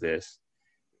sort of this.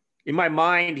 In my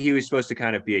mind, he was supposed to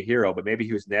kind of be a hero, but maybe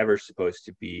he was never supposed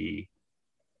to be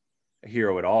a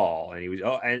hero at all. And he was,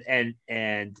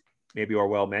 and maybe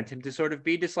Orwell meant him to sort of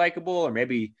be dislikable, or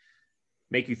maybe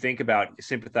make you think about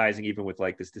sympathizing even with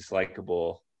like this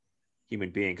dislikable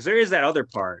human being. Because there is that other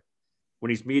part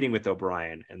when he's meeting with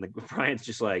O'Brien, and O'Brien's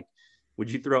just like,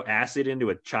 would you throw acid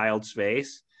into a child's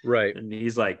face? Right. And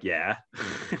he's like, yeah.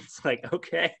 It's like,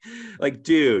 okay. Like,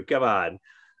 dude, come on.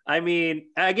 I mean,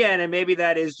 again, and maybe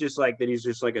that is just like that he's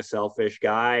just like a selfish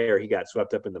guy, or he got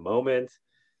swept up in the moment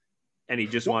and he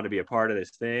just wanted to be a part of this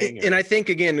thing. And I think,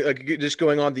 again, just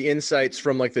going on the insights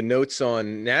from like the notes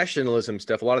on nationalism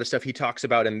stuff, a lot of the stuff he talks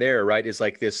about in there, right, is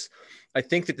like this. I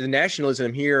think that the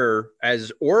nationalism here,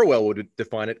 as Orwell would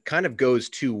define it, kind of goes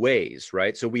two ways,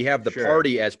 right? So we have the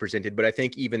party as presented, but I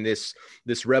think even this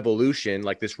revolution,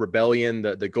 like this rebellion,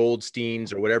 the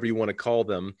Goldsteins or whatever you want to call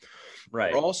them,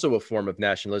 right, are also a form of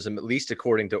nationalism, at least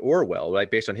according to Orwell, right?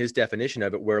 Based on his definition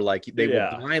of it, where like they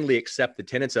will blindly accept the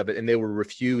tenets of it and they will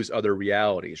refuse other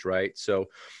realities, right? So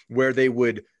where they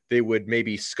would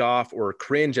maybe scoff or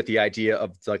cringe at the idea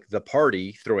of like the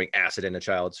party throwing acid in a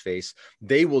child's face,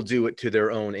 they will do it to their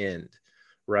own end,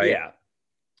 right? Yeah.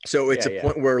 So it's a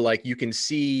point where like you can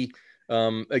see,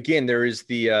 again, there is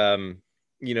the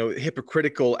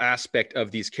hypocritical aspect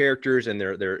of these characters and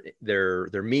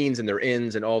their means and their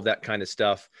ends and all of that kind of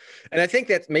stuff. And I think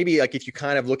that maybe like if you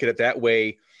kind of look at it that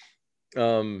way,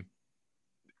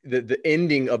 the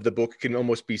ending of the book can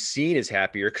almost be seen as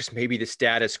happier because maybe the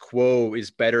status quo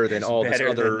is better than all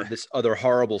this other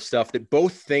horrible stuff that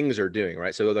both things are doing,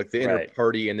 right? So like the inner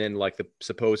party and then like the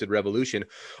supposed revolution,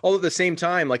 all at the same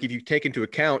time. Like if you take into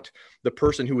account the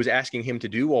person who was asking him to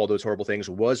do all those horrible things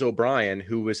was O'Brien,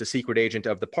 who was a secret agent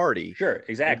of the party. Sure,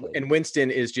 exactly. And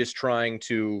Winston is just trying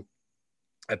to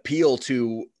appeal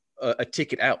to a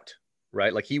ticket out,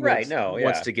 right? Like he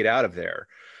wants to get out of there.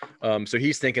 So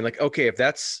he's thinking like, okay, if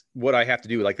that's what I have to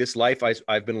do, like this life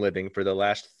I've been living for the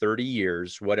last 30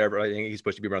 years, whatever, I think he's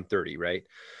supposed to be around 30, right?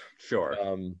 Sure.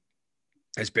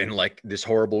 Has been like this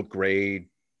horrible, gray,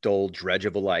 dull dredge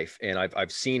of a life. And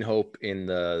I've seen hope in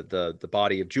the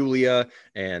body of Julia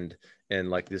and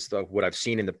like this, what I've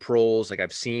seen in the proles, like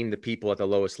I've seen the people at the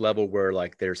lowest level where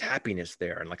like there's happiness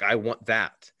there. And like, I want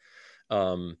that.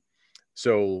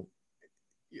 So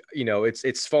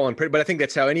it's fallen pretty, but I think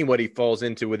that's how anybody falls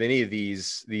into with any of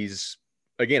these,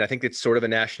 again, I think it's sort of a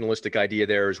nationalistic idea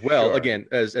there as well. Sure. Again,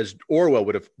 as Orwell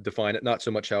would have defined it, not so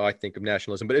much how I think of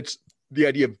nationalism, but it's the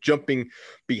idea of jumping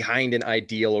behind an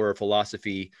ideal or a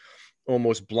philosophy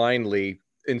almost blindly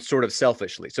and sort of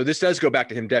selfishly. So this does go back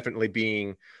to him definitely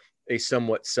being a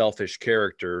somewhat selfish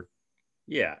character.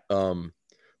 Yeah.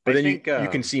 But then you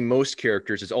can see most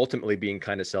characters as ultimately being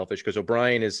kind of selfish, because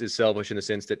O'Brien is selfish in the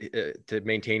sense that to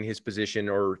maintain his position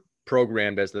or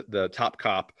programmed as the top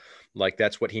cop, like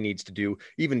that's what he needs to do.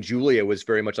 Even Julia was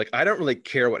very much like, I don't really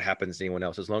care what happens to anyone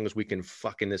else as long as we can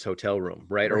fuck in this hotel room,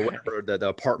 right? Or whatever the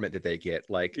apartment that they get.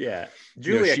 Like, yeah,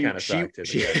 Julia kind of sucked.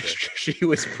 She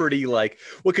was pretty like,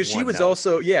 well, because she was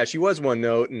also she was one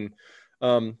note and.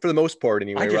 For the most part,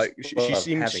 anyway, right? She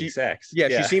seems sex.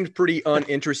 Yeah, she seems pretty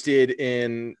uninterested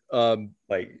in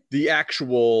like the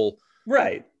actual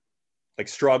like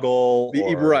struggle.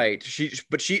 Right.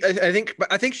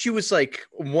 I think she was like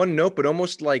one note, but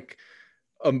almost like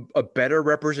a better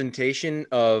representation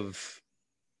of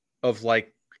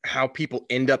like how people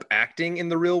end up acting in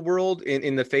the real world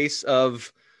in the face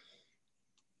of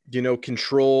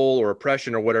control or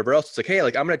oppression or whatever else. It's like, hey,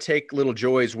 like I'm gonna take little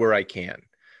joys where I can.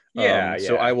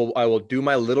 So I will do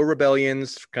my little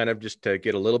rebellions kind of just to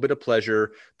get a little bit of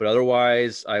pleasure, but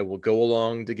otherwise I will go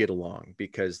along to get along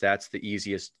because that's the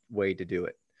easiest way to do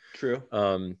it. True.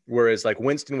 Whereas like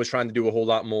Winston was trying to do a whole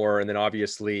lot more. And then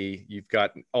obviously you've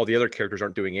got all the other characters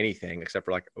aren't doing anything except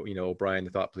for like, O'Brien,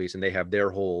 the Thought Police, and they have their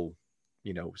whole,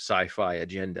 sci-fi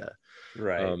agenda.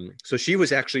 Right. So she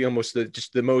was actually almost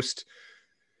the most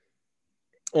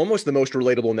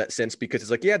relatable in that sense, because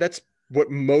it's like, yeah, that's how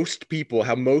most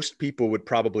people would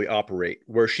probably operate,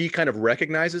 where she kind of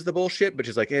recognizes the bullshit, but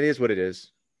she's like, it is what it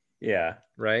is. Yeah.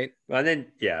 Right. And then,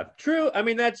 true. I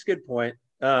mean, that's a good point.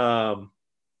 I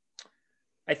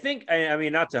think, I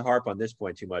mean, not to harp on this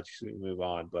point too much, so we move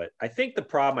on, but I think the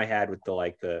problem I had with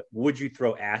the would you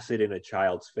throw acid in a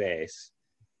child's face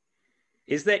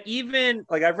is that even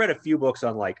like, I've read a few books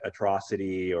on like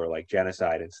atrocity or like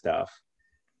genocide and stuff.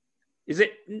 Is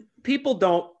it people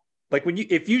don't like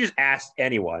if you just asked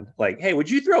anyone like, hey, would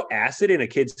you throw acid in a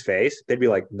kid's face? They'd be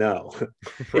like, no. Right.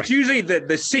 It's usually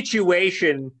the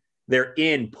situation they're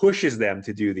in pushes them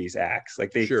to do these acts.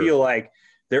 Like they feel like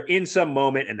they're in some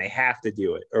moment and they have to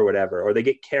do it or whatever, or they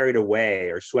get carried away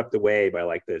or swept away by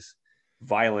like this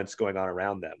violence going on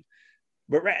around them.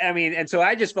 But I mean, and so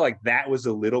I just felt like that was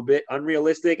a little bit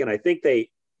unrealistic. And I think they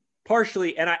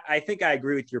partially, and I think I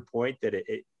agree with your point that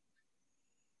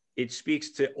it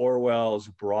speaks to Orwell's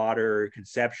broader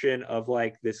conception of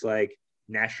like this like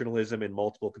nationalism in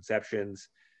multiple conceptions,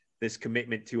 this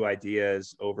commitment to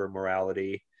ideas over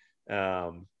morality.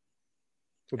 Beyond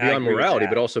morality,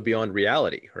 but also beyond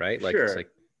reality, right? Like, sure. It's like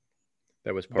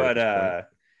that was part of his point.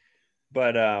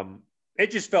 but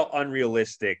it just felt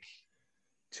unrealistic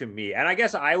to me. And I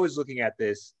guess I was looking at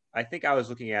this. I think I was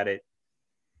looking at it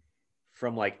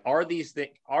from like,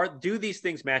 do these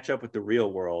things match up with the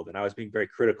real world? And I was being very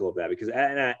critical of that because,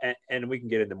 and we can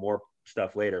get into more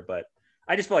stuff later, but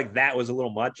I just felt like that was a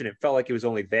little much, and it felt like it was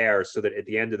only there so that at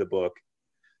the end of the book,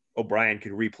 O'Brien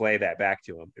could replay that back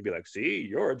to him and be like, "See,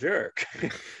 you're a jerk."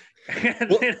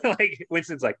 And then like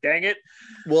Winston's like, "Dang it."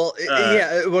 Well,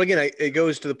 yeah. Well, again, it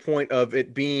goes to the point of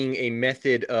it being a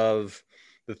method of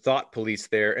the thought police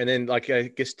there, and then like I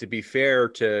guess to be fair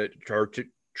to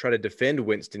try to defend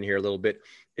Winston here a little bit,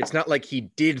 it's not like he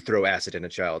did throw acid in a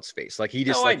child's face. Like he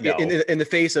just in the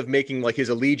face of making like his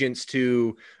allegiance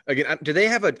to, again, do they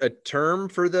have a term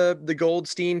for the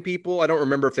Goldstein people? I don't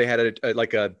remember if they had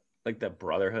like the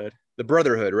Brotherhood. The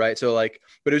Brotherhood, right? So like,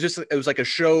 but it was like a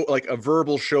show, like a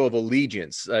verbal show of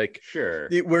allegiance. Like, sure,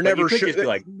 we're never sure. Just be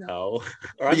like, no,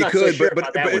 or you could, so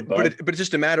but it's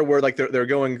just a matter where like they're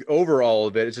going over all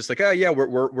of it. It's just like, oh yeah,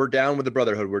 we're down with the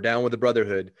Brotherhood. We're down with the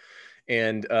Brotherhood.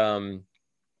 And,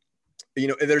 you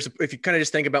know, if you kind of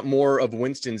just think about more of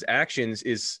Winston's actions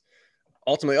is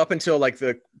ultimately up until like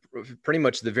pretty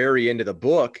much the very end of the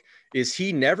book is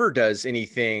he never does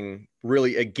anything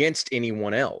really against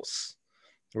anyone else,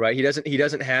 right? He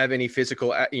doesn't have any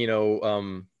physical,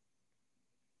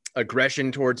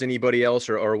 aggression towards anybody else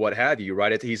or what have you,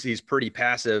 right? He's pretty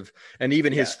passive. And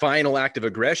even his final act of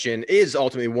aggression is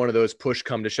ultimately one of those push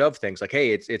come to shove things like,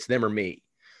 hey, it's them or me.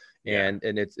 And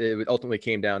it ultimately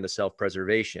came down to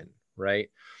self-preservation, right?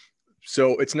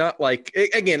 So it's not like,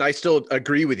 again, I still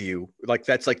agree with you. Like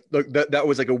that's like that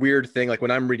was like a weird thing. Like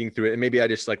when I'm reading through it, and maybe I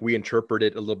just like we interpret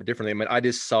it a little bit differently. I mean, I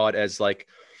just saw it as like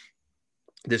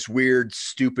this weird,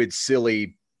 stupid,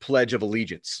 silly pledge of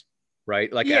allegiance,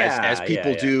 right? Like as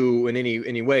people do in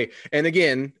any way. And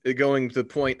again, going to the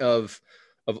point of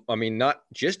I mean, not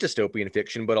just dystopian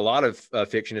fiction, but a lot of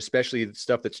fiction, especially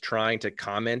stuff that's trying to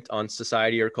comment on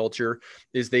society or culture,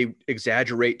 is they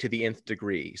exaggerate to the nth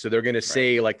degree. So they're going to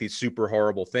say like these super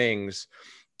horrible things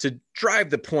to drive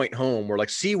the point home, or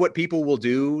like see what people will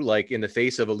do, like in the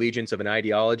face of allegiance of an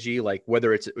ideology, like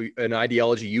whether it's an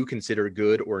ideology you consider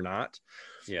good or not.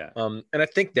 Yeah. And I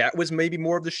think that was maybe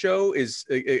more of the show is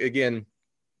again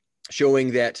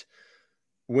showing that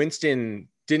Winston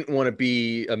didn't want to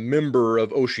be a member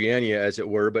of Oceania, as it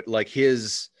were, but like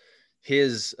his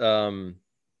faith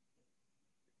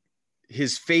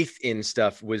in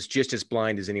stuff was just as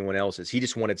blind as anyone else's. He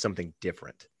just wanted something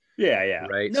different. Yeah.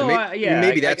 Right. No, so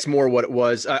maybe that's more what it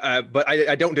was. But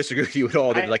I don't disagree with you at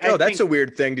all. That like, oh, that's a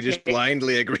weird thing to just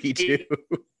blindly agree to.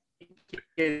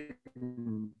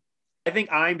 I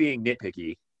think I'm being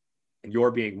nitpicky and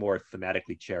you're being more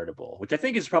thematically charitable, which I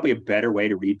think is probably a better way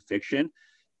to read fiction.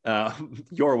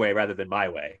 Your way rather than my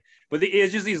way, but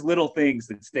it's just these little things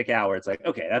that stick out where it's like,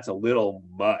 okay, that's a little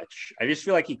much. I just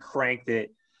feel like he cranked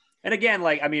it. And again,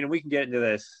 like, I mean, we can get into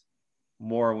this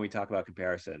more when we talk about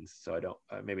comparisons, so I don't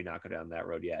maybe not go down that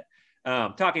road yet.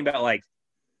 Talking about like,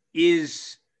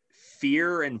 is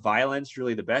fear and violence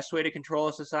really the best way to control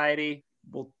a society?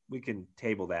 Well, we can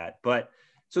table that. But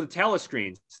so the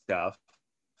telescreen stuff,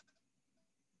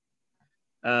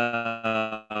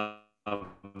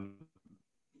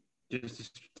 just to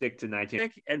stick to 19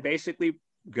 and basically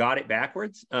got it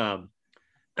backwards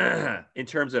in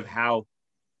terms of how,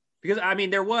 because I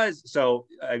mean,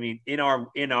 in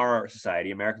our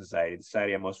society, American society, the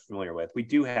society I'm most familiar with, we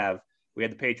had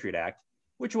the Patriot Act,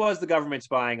 which was the government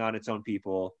spying on its own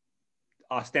people,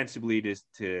 ostensibly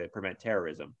to prevent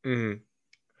terrorism. Mm-hmm.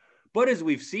 But as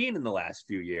we've seen in the last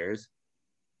few years,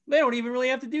 they don't even really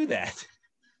have to do that.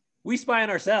 We spy on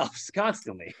ourselves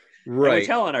constantly. Right. And we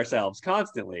tell on ourselves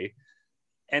constantly.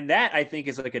 And that, I think,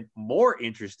 is like a more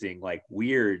interesting, like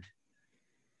weird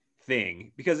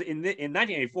thing, because in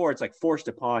 1984, it's like forced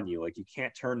upon you. Like you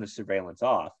can't turn the surveillance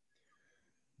off.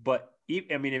 But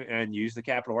I mean, and use the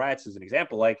Capitol riots as an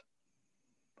example, like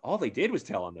all they did was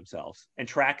tell on themselves and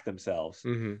track themselves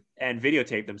and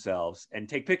videotape themselves and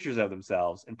take pictures of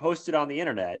themselves and post it on the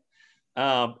internet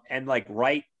and like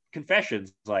write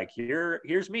confessions like,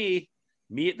 here's me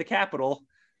at the Capitol.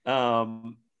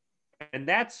 And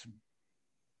that's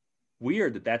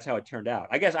weird that's how it turned out.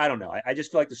 I guess, I don't know. I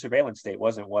just feel like the surveillance state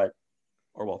wasn't what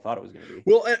Orwell thought it was going to be.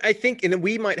 Well, I think, and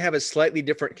we might have a slightly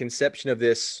different conception of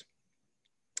this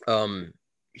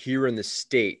here in the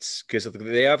States, because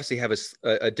they obviously have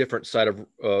a different side of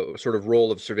sort of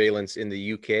role of surveillance in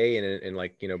the UK and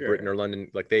like, you know, sure. Britain or London,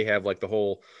 like they have like the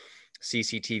whole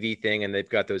CCTV thing, and they've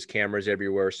got those cameras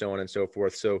everywhere, so on and so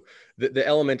forth. So the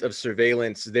element of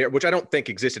surveillance there, which I don't think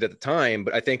existed at the time,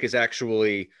 but I think is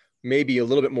actually maybe a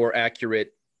little bit more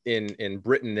accurate in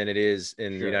Britain than it is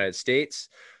in the United States.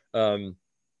 But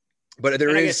I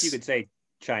guess you could say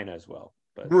China as well.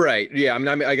 But. Right. Yeah.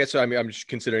 I guess I'm just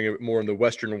considering it more in the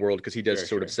Western world because he does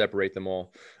sort of separate them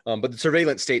all. But the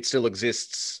surveillance state still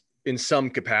exists in some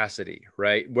capacity,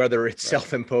 right? Whether it's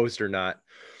self-imposed or not.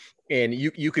 And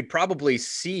you could probably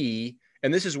see,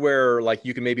 and this is where like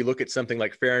you can maybe look at something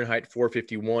like Fahrenheit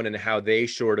 451 and how they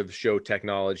sort of show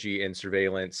technology and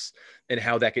surveillance and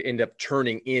how that could end up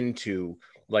turning into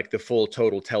like the full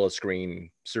total telescreen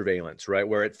surveillance, right?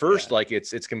 Where at first, like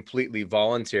it's completely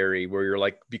voluntary, where you're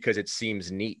like, because it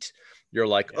seems neat. You're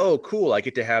like, oh, cool. I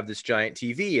get to have this giant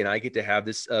TV and I get to have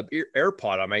this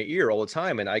AirPod on my ear all the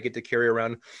time. And I get to carry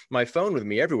around my phone with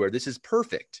me everywhere. This is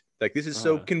perfect. Like, this is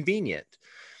so convenient.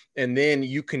 And then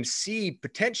you can see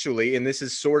potentially, and this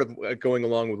is sort of going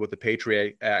along with what the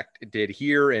Patriot Act did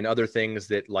here and other things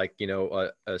that, like, you know,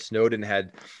 Snowden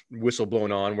had whistle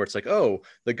blown on, where it's like, oh,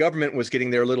 the government was getting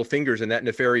their little fingers in that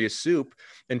nefarious soup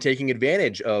and taking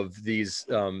advantage of these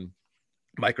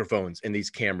microphones and these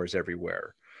cameras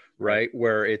everywhere, right?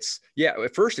 Where it's,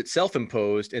 at first it's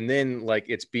self-imposed and then like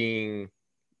it's being,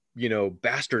 you know,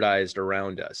 bastardized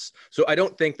around us. So I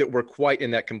don't think that we're quite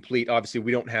in that complete, obviously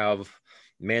we don't have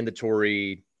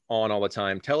mandatory on all the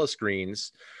time telescreens,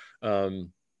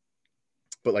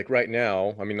 but like right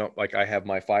now, I mean, like I have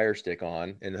my Fire Stick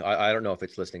on and I don't know if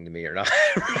it's listening to me or not.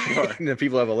 Right? And then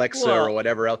people have Alexa or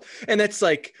whatever else, and that's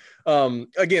like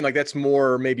again, like that's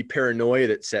more maybe paranoia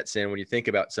that sets in when you think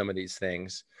about some of these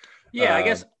things. I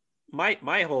guess my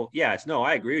whole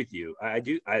I agree with you.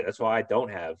 That's why I don't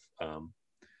have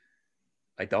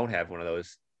one of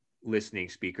those listening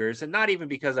speakers, and not even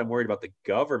because I'm worried about the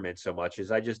government so much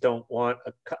as I just don't want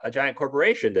a giant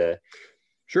corporation to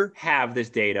have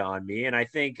this data on me. And I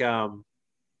think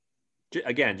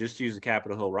again, just to use the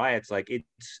Capitol Hill riots, like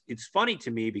it's funny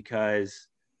to me because,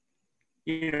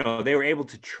 you know, they were able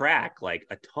to track like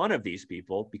a ton of these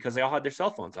people because they all had their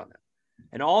cell phones on them,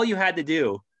 and all you had to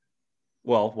do,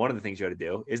 well, one of the things you had to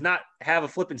do is not have a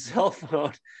flipping cell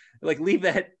phone, like leave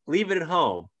it at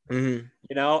home. Mm-hmm.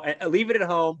 You know, and leave it at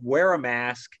home, wear a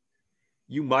mask.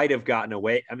 You might have gotten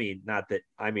away. I mean,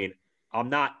 I'm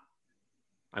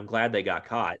glad they got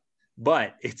caught,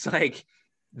 but it's like,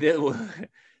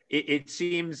 it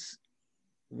seems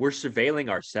we're surveilling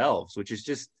ourselves, which is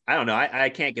just, I don't know. I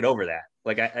can't get over that.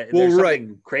 Like, there's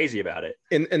something crazy about it.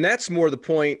 And that's more the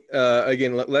point,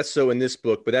 again, less so in this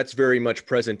book, but that's very much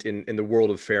present in the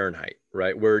world of Fahrenheit,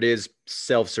 right? Where it is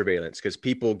self-surveillance, because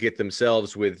people get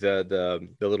themselves with the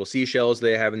little seashells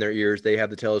they have in their ears. They have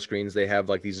the telescreens. They have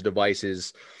like these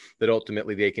devices that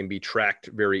ultimately they can be tracked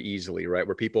very easily, right?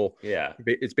 Where people,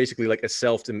 it's basically like a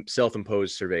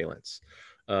self-imposed surveillance.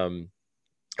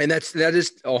 And that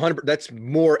is 100. That's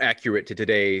more accurate to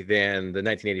today than the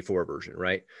 1984 version,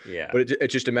 right? Yeah. But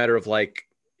it's just a matter of like,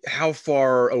 how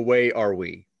far away are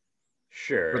we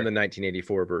from the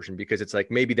 1984 version? Because it's like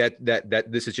maybe that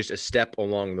this is just a step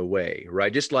along the way,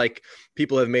 right? Just like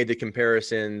people have made the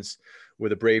comparisons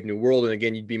with A Brave New World, and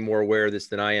again, you'd be more aware of this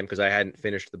than I am because I hadn't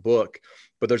finished the book.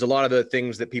 But there's a lot of the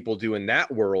things that people do in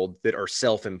that world that are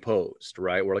self-imposed,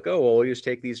 right? We're like, oh, well, we just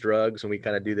take these drugs and we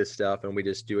kind of do this stuff and we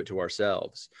just do it to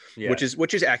ourselves,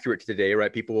 which is accurate to today,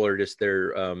 right? People are just,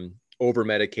 they're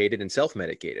over-medicated and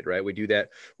self-medicated, right? We do that,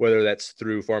 whether that's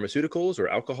through pharmaceuticals or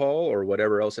alcohol or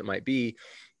whatever else it might be,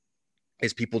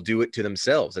 is people do it to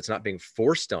themselves. It's not being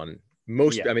forced on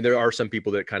most. I mean, there are some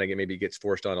people that kind of maybe gets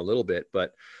forced on a little bit,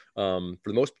 but for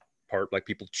the most part, like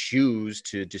people choose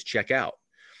to just check out.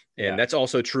 And that's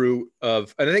also true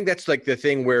of, and I think that's like the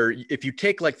thing where if you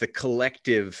take like the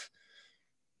collective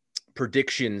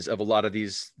predictions of a lot of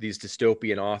these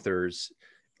dystopian authors,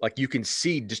 like you can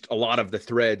see just a lot of the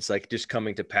threads like just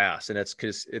coming to pass. And that's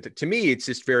because to me, it's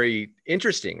just very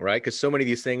interesting, right? Because so many of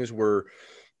these things were,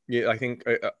 I think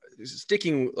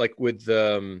sticking like with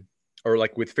or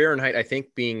like with Fahrenheit, I think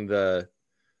being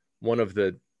one of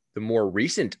the more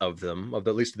recent of them, of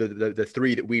at least the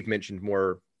three that we've mentioned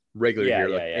more regularly here.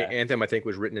 Like Anthem, I think,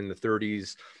 was written in the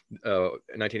 30s.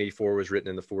 1984 was written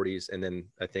in the 40s, and then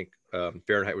I think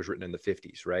Fahrenheit was written in the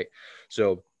 50s, right?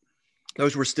 So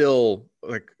those were still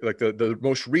like the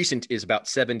most recent is about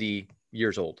 70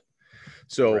 years old.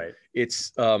 So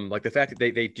it's like the fact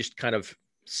that they just kind of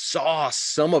saw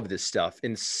some of this stuff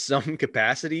in some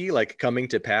capacity, like coming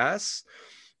to pass,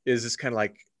 is this kind of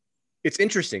like, it's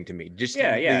interesting to me. Just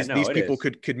these people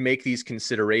could make these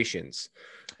considerations.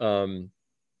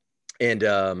 And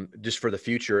just for the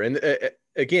future. And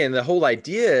again, the whole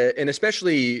idea, and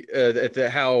especially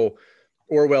how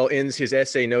Orwell ends his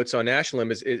essay Notes on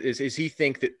Nationalism is he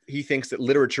thinks that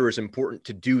literature is important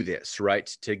to do this, right?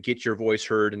 To get your voice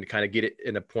heard and to kind of get it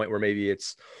in a point where maybe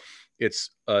it's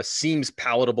seems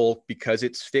palatable because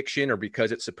it's fiction or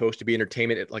because it's supposed to be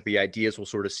entertainment. Like the ideas will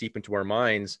sort of seep into our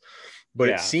minds, but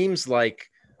it seems like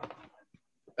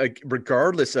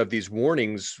regardless of these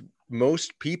warnings,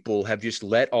 most people have just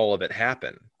let all of it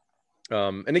happen.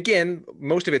 And again,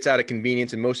 most of it's out of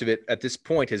convenience, and most of it at this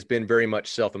point has been very much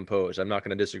self-imposed. I'm not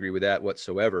going to disagree with that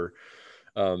whatsoever.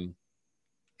 But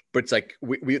it's like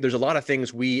there's a lot of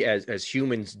things we as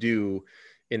humans do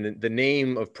in the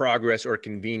name of progress or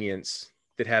convenience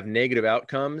that have negative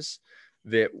outcomes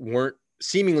that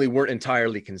seemingly weren't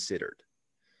entirely considered.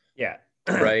 Yeah.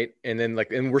 Right. And then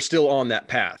and we're still on that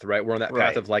path, right? We're on that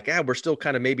path of like, we're still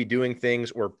kind of maybe doing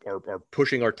things or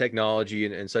pushing our technology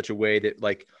in such a way that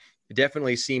like, it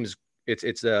definitely seems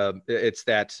it's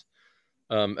that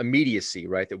immediacy,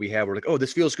 right? That we have. We're like, oh,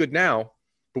 this feels good now,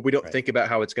 but we don't think about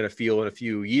how it's going to feel in a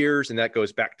few years. And that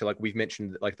goes back to, like we've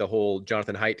mentioned, like the whole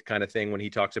Jonathan Haidt kind of thing when he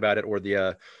talks about it, or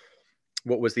the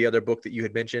what was the other book that you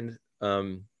had mentioned?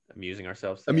 Amusing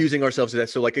Ourselves to that.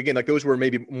 So like, again, like those were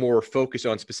maybe more focused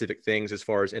on specific things as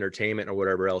far as entertainment or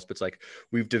whatever else. But it's like,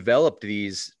 we've developed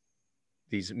these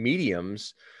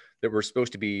mediums that were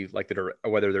supposed to be like, that are,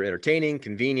 whether they're entertaining,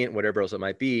 convenient, whatever else it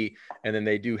might be. And then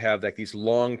they do have like these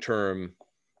long-term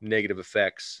negative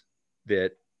effects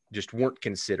that just weren't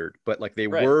considered, but like they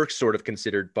were sort of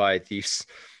considered by these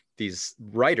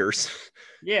writers,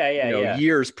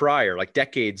 years prior, like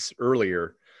decades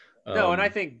earlier. No. And I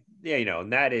think,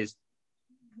 and that is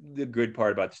the good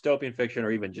part about dystopian fiction,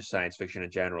 or even just science fiction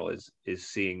in general, is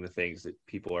seeing the things that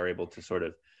people are able to sort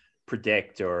of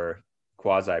predict or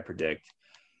quasi predict.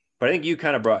 But I think you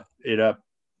kind of brought it up.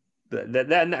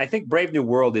 That I think Brave New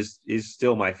World is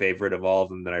still my favorite of all of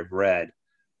them that I've read,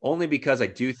 only because I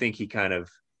do think he kind of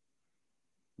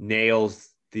nails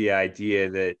the idea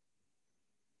that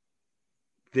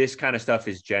this kind of stuff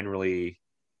is generally,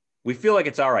 we feel like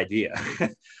it's our idea.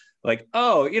 Like,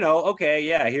 oh, okay,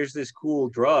 yeah, here's this cool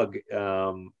drug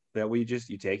that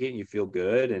you take it and you feel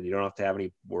good and you don't have to have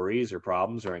any worries or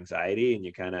problems or anxiety, and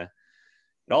you kind of,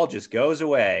 it all just goes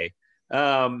away.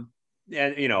 And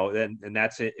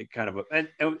that's it kind of, and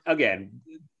again,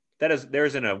 there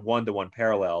isn't a one-to-one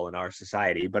parallel in our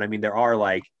society, but I mean, there are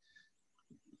like,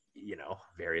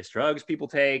 various drugs people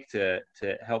take to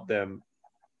help them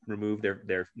remove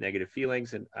their negative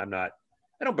feelings. And I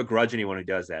don't begrudge anyone who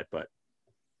does that, but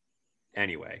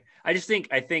anyway, I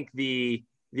think the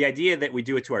idea that we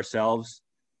do it to ourselves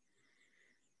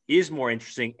is more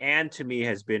interesting, and to me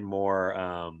has been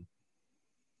more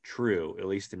true, at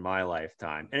least in my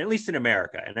lifetime, and at least in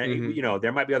America. And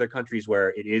there might be other countries where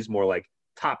it is more like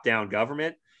top-down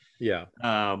government. Yeah.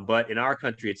 But in our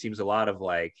country, it seems a lot of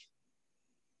like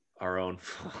our own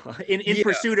in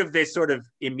pursuit of this sort of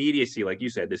immediacy, like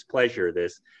you said, this pleasure,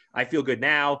 this I feel good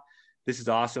now, this is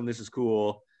awesome, this is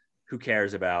cool. Who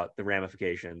cares about the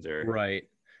ramifications? Or right.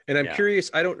 And I'm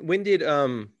curious,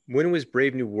 when was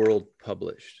Brave New World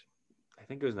published? I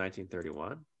think it was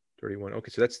 1931. 31.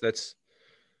 Okay, so that's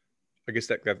I guess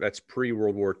that's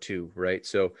pre-World War II, right?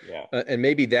 So and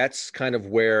maybe that's kind of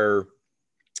where,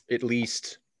 at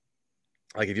least,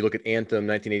 like if you look at Anthem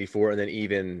 1984 and then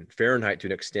even Fahrenheit to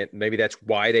an extent, maybe that's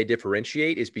why they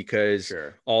differentiate, is because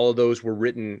all of those were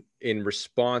written in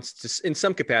response to, in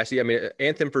some capacity. I mean,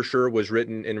 Anthem for sure was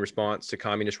written in response to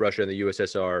communist Russia and the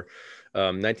USSR.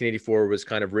 1984 was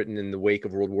kind of written in the wake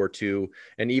of World War II,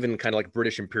 and even kind of like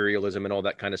British imperialism and all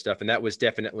that kind of stuff. And that was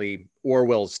definitely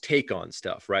Orwell's take on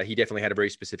stuff, right? He definitely had a very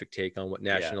specific take on what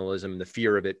nationalism and the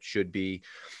fear of it should be.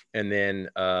 And then,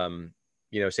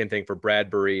 same thing for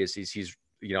Bradbury, is he's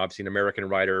obviously an American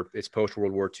writer. It's post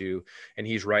World War II, and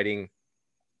he's writing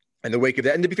in the wake of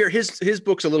that. And to be fair, his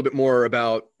book's a little bit more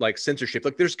about like censorship.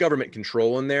 Like there's government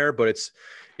control in there, but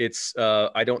it's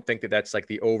I don't think that that's like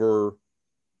the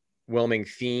overwhelming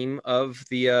theme of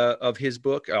his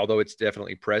book, although it's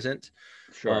definitely present.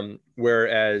 Sure.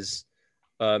 Whereas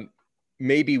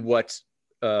maybe what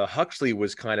Huxley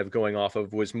was kind of going off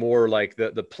of was more like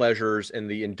the pleasures and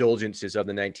the indulgences of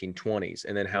the 1920s,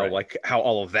 and then how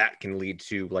all of that can lead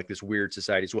to like this weird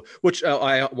society as well, which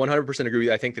I 100% agree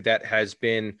with. I think that has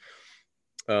been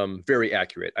very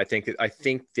accurate. I think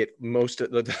that most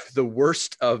of the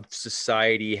worst of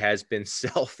society has been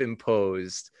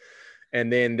self-imposed. And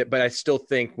then, but I still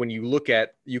think when you can look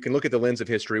at the lens of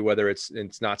history, whether it's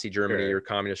Nazi Germany or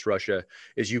communist Russia,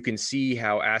 is you can see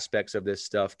how aspects of this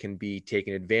stuff can be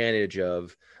taken advantage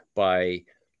of by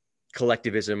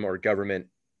collectivism or government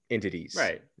entities.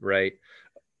 Right. Right.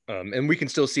 And we can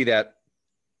still see that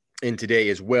in today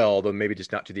as well, though maybe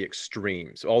just not to the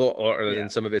extremes. Although, Yeah.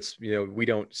 and some of it's, we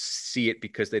don't see it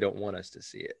because they don't want us to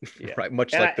see it, Yeah. right?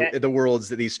 Much And like the worlds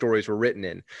that these stories were written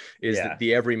in, is yeah. that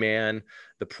the everyman,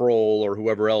 the prole, or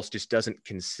whoever else just doesn't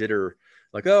consider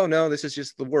like, oh no, this is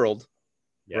just the world,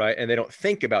 Yeah. right? And they don't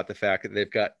think about the fact that they've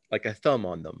got like a thumb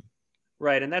on them.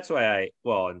 Right. And that's why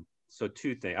and so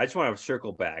two things. I just want to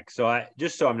circle back. So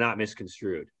so I'm not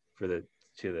misconstrued for the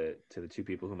two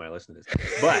people who might listen to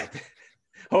this, but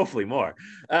hopefully more.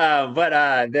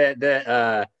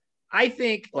 I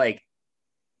think like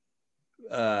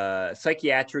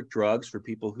psychiatric drugs for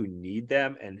people who need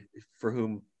them and for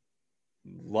whom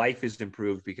life is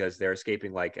improved because they're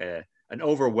escaping like an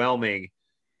overwhelming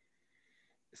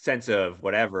sense of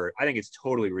whatever. I think it's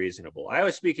totally reasonable. I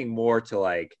was speaking more to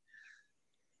like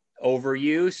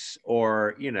overuse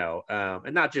or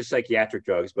and not just psychiatric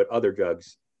drugs but other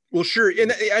drugs. Well, sure,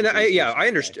 and I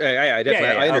understood. I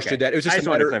definitely I understood that. It was just a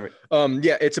matter.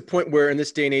 It's a point where in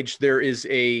this day and age there is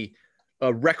a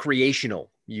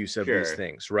recreational use of these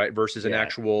things, right? Versus an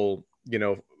actual,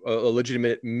 a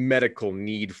legitimate medical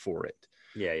need for it.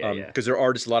 Because there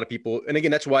are just a lot of people, and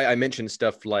again, that's why I mentioned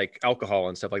stuff like alcohol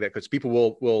and stuff like that, because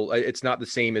people will. It's not the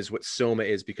same as what soma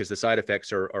is because the side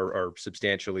effects are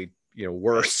substantially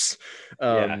worse.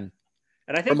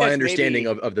 And I think my understanding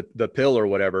of the pill or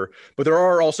whatever. But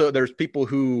there's people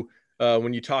who,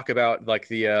 when you talk about like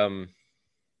the,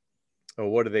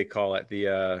 what do they call it?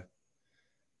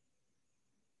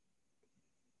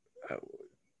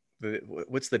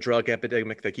 What's the drug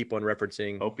epidemic they keep on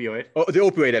referencing? Opioid. Oh, the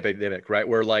opioid epidemic, right?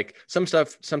 Where like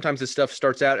sometimes this stuff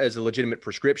starts out as a legitimate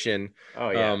prescription.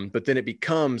 But then it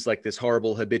becomes like this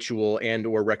horrible habitual and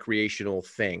or recreational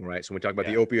thing, right? So when we talk about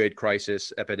the opioid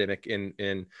crisis epidemic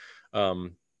in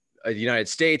the United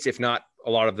States, if not a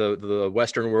lot of the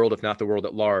Western world, if not the world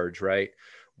at large, right?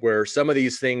 Where some of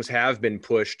these things have been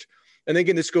pushed. And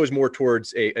again, this goes more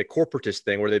towards a corporatist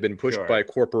thing where they've been pushed by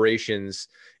corporations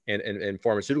and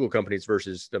pharmaceutical companies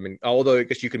versus, I mean, although I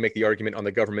guess you could make the argument on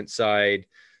the government side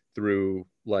through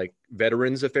like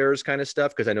veterans affairs kind of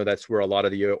stuff, because I know that's where a lot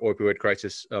of the opioid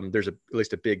crisis, there's at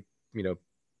least a big,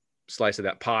 slice of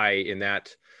that pie in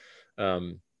that,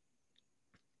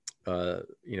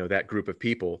 that group of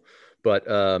people. But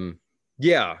I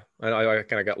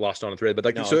kind of got lost on a thread, but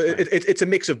like, it's a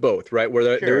mix of both, right?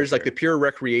 Where there is like the pure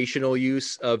recreational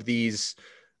use of these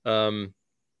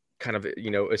kind of,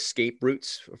 escape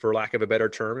routes, for lack of a better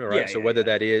term, right? So whether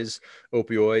that is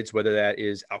opioids, whether that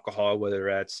is alcohol, whether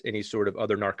that's any sort of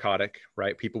other narcotic,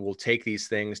 right? People will take these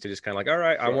things to just kind of like, all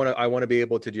right, I want to be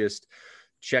able to just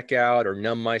check out or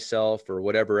numb myself or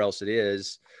whatever else it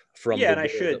is from the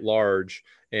world at large.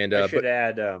 And I should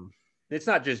add, it's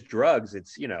not just drugs.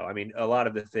 It's, I mean, a lot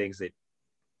of the things that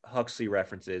Huxley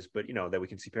references, but, that we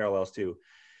can see parallels to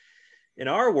in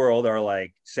our world are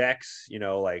like sex,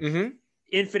 like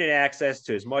infinite access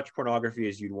to as much pornography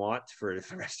as you'd want for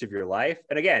the rest of your life.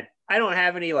 And again, I don't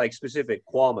have any like specific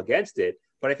qualm against it,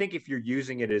 but I think if you're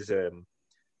using it as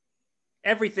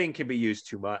everything can be used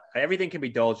too much, everything can be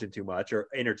indulged in too much, or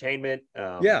entertainment,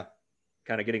 kind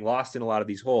of getting lost in a lot of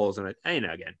these holes. And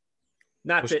again,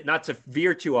 not to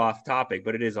veer too off topic,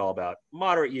 but it is all about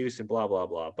moderate use and blah, blah,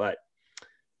 blah. But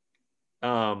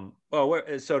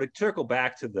so to circle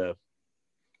back to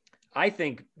I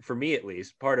think for me, at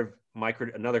least, part of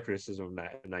another criticism of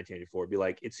 1984 would be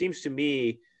like, it seems to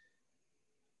me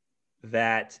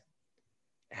that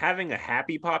having a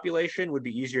happy population would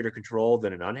be easier to control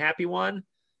than an unhappy one.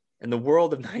 And the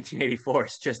world of 1984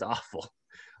 is just awful.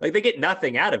 Like they get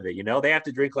nothing out of it. They have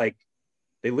to drink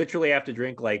they literally have to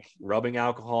drink like rubbing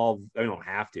alcohol. They don't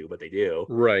have to, but they do.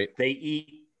 Right. They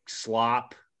eat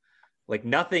slop. Like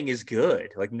nothing is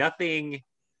good. Like nothing.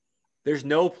 There's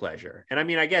no pleasure. And I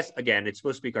mean, I guess, again, it's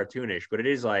supposed to be cartoonish, but it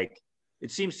is like,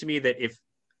 it seems to me that if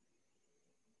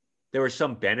there was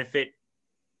some benefit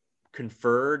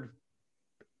conferred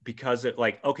because of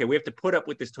like, okay, we have to put up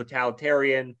with this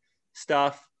totalitarian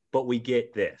stuff, but we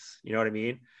get this, you know what I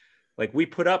mean? Like we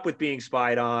put up with being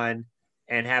spied on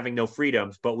and having no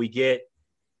freedoms, but we get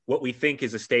what we think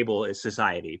is a stable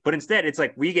society. But instead it's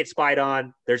like, we get spied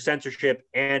on, there's censorship,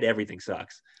 and everything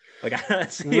sucks. Like,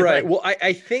 right. Well,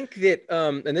 I think that,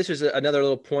 and this is another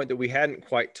little point that we hadn't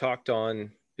quite talked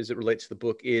on as it relates to the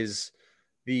book, is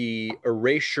the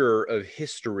erasure of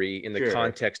history in the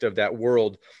context of that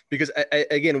world. Because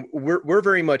again, we're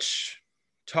very much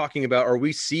talking about, or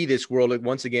we see this world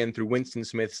once again through Winston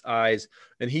Smith's eyes,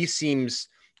 and he seems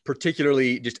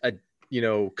particularly just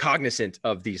cognizant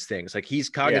of these things. Like he's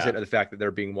cognizant of the fact that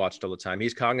they're being watched all the time.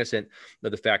 He's cognizant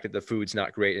of the fact that the food's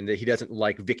not great and that he doesn't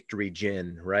like Victory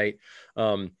Gin, right?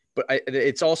 But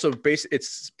it's also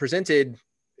it's presented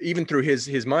even through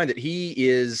his mind, that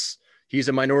he's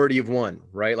a minority of one,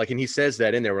 right? Like, and he says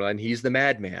that in there, and he's the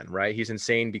madman, right? He's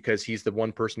insane because he's the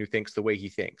one person who thinks the way he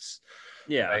thinks.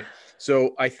 Yeah. Right?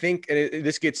 So I think, and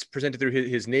this gets presented through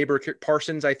his neighbor,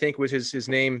 Parsons, I think was his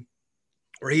name,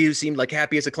 where he seemed like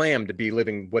happy as a clam to be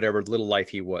living whatever little life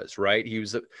he was, right?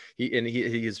 His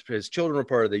children were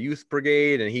part of the youth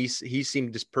brigade, and he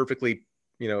seemed just perfectly,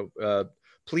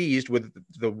 pleased with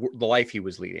the life he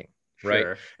was leading. Right.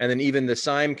 Sure. And then even the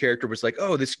Syme character was like,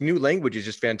 oh, this new language is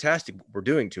just fantastic. What we're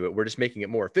doing to it. We're just making it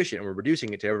more efficient and we're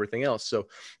reducing it to everything else. So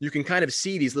you can kind of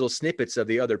see these little snippets of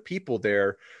the other people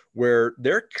there where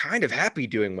they're kind of happy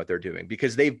doing what they're doing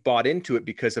because they've bought into it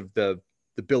because of the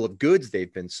bill of goods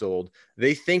they've been sold.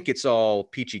 They think it's all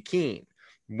peachy keen.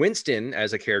 Winston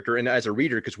as a character and as a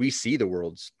reader, because we see the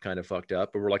world's kind of fucked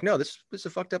up, but we're like, no, this is a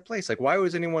fucked up place. Like, why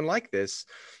was anyone like this?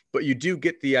 But you do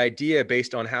get the idea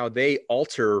based on how they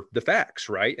alter the facts,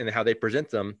 right? And how they present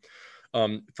them.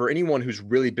 For anyone who's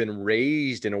really been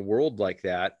raised in a world like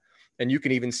that, and you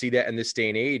can even see that in this day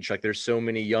and age, like there's so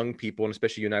many young people, and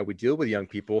especially you and I, we deal with young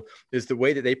people, is the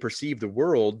way that they perceive the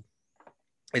world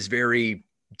is very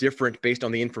different based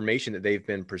on the information that they've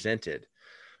been presented.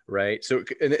 Right. So,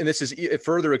 and this is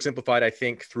further exemplified, I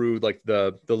think, through like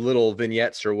the little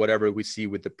vignettes or whatever we see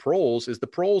with the proles, is the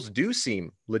proles do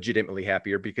seem legitimately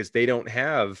happier because they don't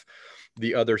have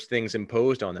the other things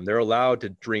imposed on them. They're allowed to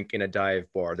drink in a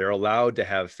dive bar. They're allowed to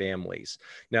have families.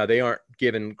 Now, they aren't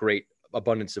given great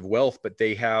abundance of wealth, but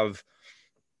they have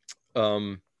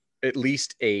at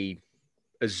least a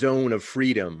zone of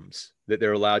freedoms that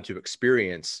they're allowed to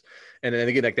experience. And then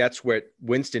again, like that's where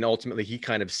Winston ultimately, he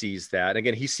kind of sees that. And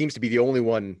again, he seems to be the only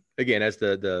one, again, as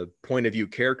the point of view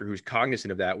character who's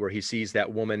cognizant of that, where he sees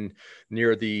that woman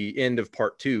near the end of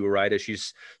part 2, right? As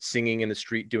she's singing in the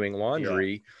street doing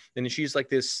laundry. Yeah. And she's like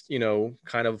this,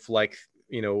 kind of like,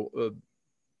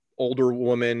 older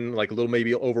woman, like a little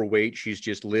maybe overweight. She's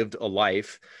just lived a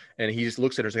life. And he just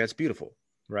looks at her and says, that's beautiful.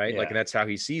 Right. Yeah. Like, and that's how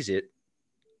he sees it.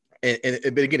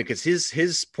 But again, because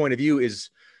his point of view is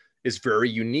very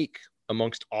unique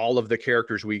amongst all of the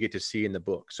characters we get to see in the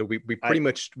book. So we pretty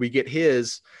much get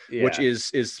his, yeah, which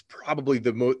is probably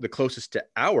the closest to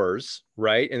ours,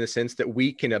 right? In the sense that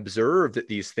we can observe that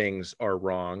these things are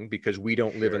wrong because we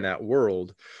don't live in that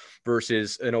world,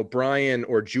 versus an O'Brien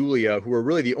or Julia, who are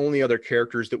really the only other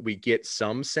characters that we get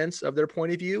some sense of their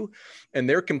point of view, and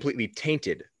they're completely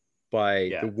tainted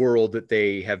by the world that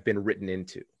they have been written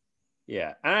into.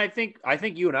 Yeah. And I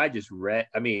think you and I just read,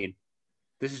 I mean,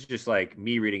 this is just like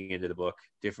me reading into the book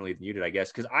differently than you did, I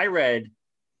guess. Cause I read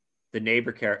the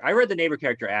neighbor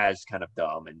character as kind of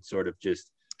dumb and sort of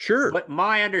just, sure. But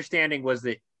my understanding was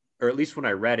that, or at least when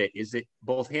I read it, is that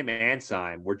both him and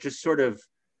Syme were just sort of,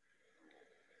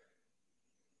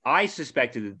 I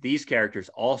suspected that these characters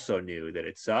also knew that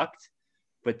it sucked,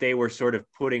 but they were sort of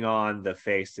putting on the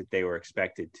face that they were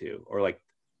expected to, or like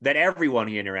that everyone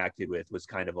he interacted with was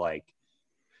kind of like,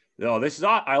 oh, this is,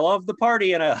 I love the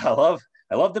party. And I love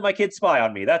that my kids spy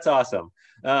on me. That's awesome.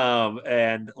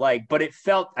 And like, but it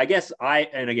felt, I guess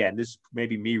and again, this may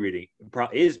be me reading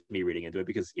into it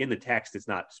because in the text, it's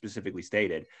not specifically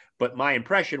stated, but my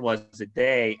impression was that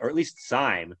they, or at least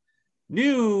Syme,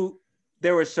 knew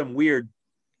there was some weird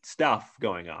stuff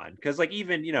going on. Cause like,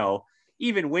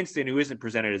 even Winston, who isn't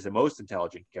presented as the most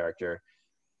intelligent character,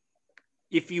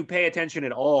 if you pay attention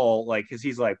at all, like, cause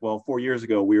he's like, well, 4 years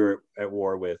ago we were at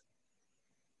war with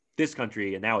this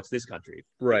country and now it's this country.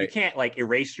 Right. You can't like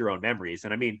erase your own memories.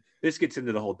 And I mean, this gets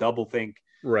into the whole double think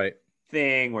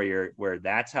thing where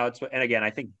that's how it's, and again, I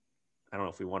don't know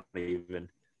if we want to even,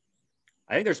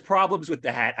 I think there's problems with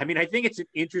that. I mean, I think it's an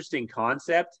interesting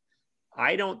concept.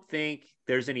 I don't think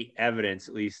there's any evidence,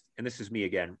 at least, and this is me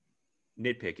again,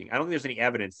 nitpicking. I don't think there's any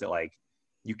evidence that like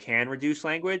you can reduce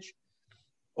language,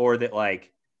 or that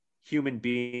like human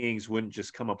beings wouldn't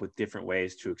just come up with different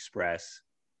ways to express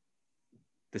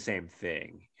the same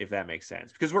thing, if that makes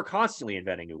sense, because we're constantly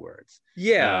inventing new words.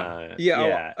 Yeah.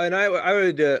 And I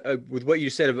would, with what you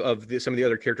said of some of the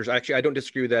other characters, actually, I don't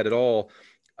disagree with that at all.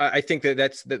 I think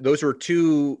that those are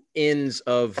two ends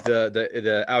of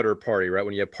the outer party, right?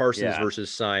 When you have Parsons versus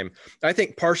Syme, I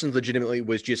think Parsons legitimately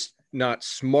was just not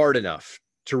smart enough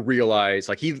to realize,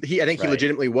 like I think he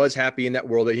legitimately was happy in that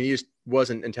world, that he just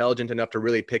wasn't intelligent enough to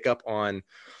really pick up on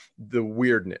the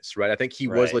weirdness, right? I think he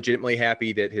was legitimately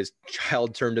happy that his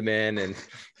child turned him in, and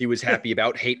he was happy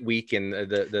about Hate Week and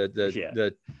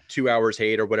the 2 hours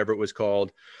hate or whatever it was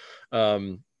called,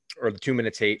 or the 2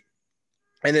 minutes hate.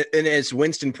 And as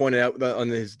Winston pointed out on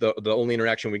the only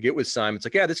interaction we get with Syme, it's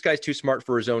like, yeah, this guy's too smart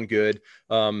for his own good.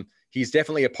 He's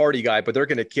definitely a party guy, but they're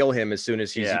going to kill him as soon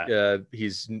as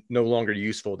he's no longer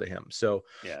useful to him. So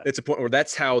it's a point where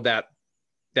that's how that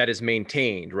is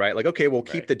maintained, right? Like, okay, we'll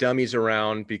keep the dummies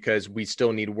around because we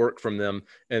still need work from them,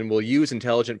 and we'll use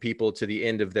intelligent people to the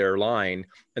end of their line.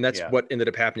 And that's what ended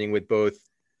up happening with both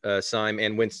Syme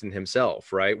and Winston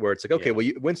himself, right? Where it's like, okay, well,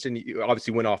 Winston, you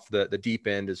obviously went off the deep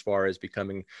end as far as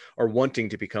becoming or wanting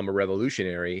to become a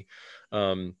revolutionary.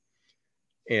 And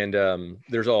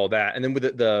there's all that. And then with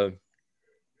the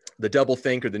double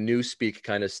think or the newspeak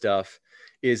kind of stuff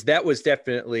that was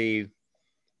definitely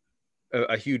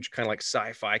a huge kind of like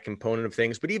sci-fi component of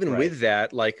things. But even with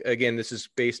that, like, again, this is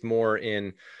based more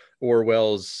in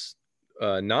Orwell's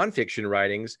nonfiction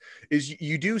writings, is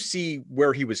you do see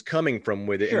where he was coming from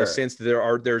with it, in the sense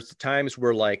that there's times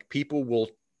where like people will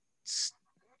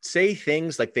say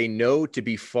things like they know to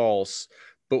be false,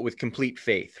 but with complete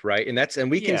faith, right?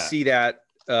 And we can see that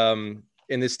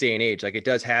in this day and age, like it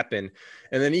does happen.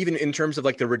 And then even in terms of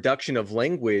like the reduction of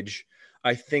language,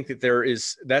 I think that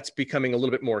that's becoming a little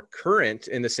bit more current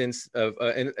in the sense of,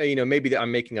 and maybe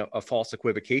I'm making a false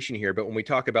equivocation here, but when we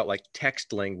talk about like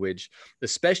text language,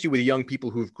 especially with young people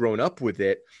who've grown up with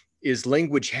it, is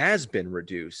language has been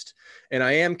reduced. And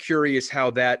I am curious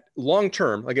how that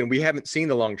long-term, again, we haven't seen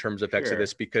the long-term effects of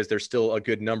this because there's still a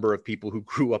good number of people who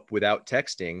grew up without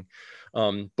texting.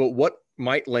 But what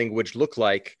might language look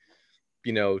like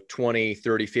 20,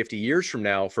 30, 50 years from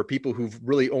now for people who've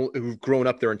grown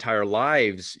up their entire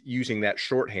lives using that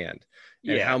shorthand,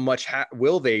 and how much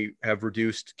will they have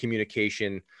reduced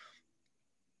communication,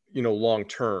 long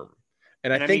term?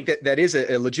 And I think that is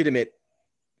a legitimate,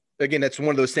 again, that's one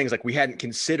of those things like we hadn't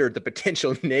considered the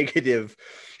potential negative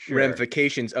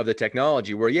ramifications of the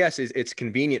technology, where yes, it's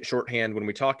convenient shorthand when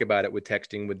we talk about it with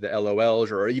texting with the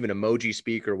LOLs or even emoji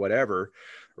speak or whatever.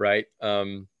 Right.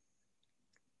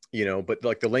 But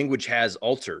like the language has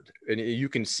altered, and you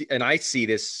can see, and I see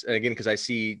this again, because I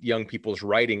see young people's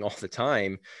writing all the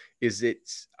time,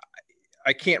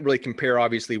 I can't really compare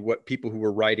obviously what people who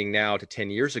were writing now to 10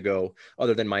 years ago,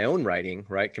 other than my own writing,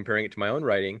 right? Comparing it to my own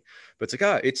writing, but it's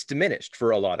like, it's diminished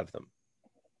for a lot of them,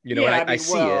 and I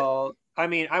see it. I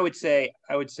mean, I would say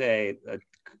a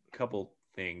couple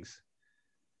things.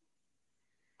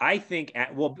 I think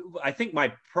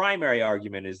my primary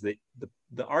argument is that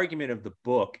the argument of the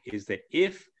book is that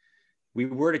if we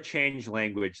were to change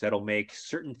language, that'll make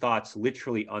certain thoughts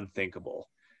literally unthinkable.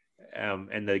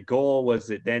 And the goal was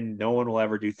that then no one will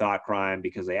ever do thought crime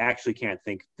because they actually can't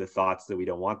think the thoughts that we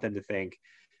don't want them to think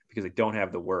because they don't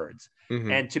have the words.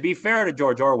 Mm-hmm. And to be fair to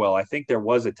George Orwell, I think there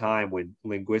was a time when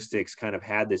linguistics kind of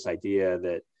had this idea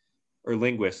that, or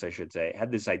linguists, I should say,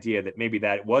 had this idea that maybe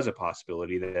that was a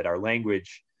possibility, that our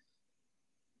language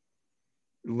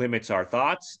limits our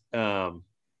thoughts, but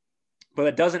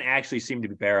it doesn't actually seem to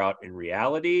bear out in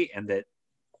reality, and that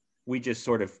we just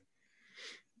sort of,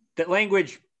 that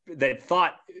language, that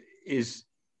thought is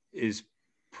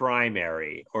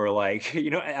primary, or like,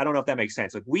 I don't know if that makes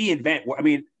sense. Like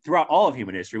throughout all of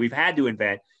human history, we've had to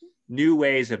invent new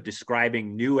ways of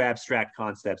describing new abstract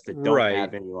concepts that don't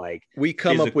have any like, we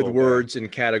come up with words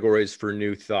and categories for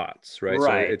new thoughts, right?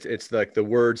 So it's like the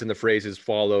words and the phrases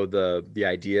follow the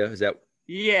idea. Is that?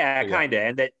 Yeah, kind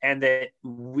of. And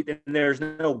there's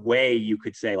no way you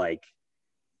could say like,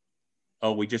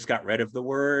 oh, we just got rid of the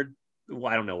word.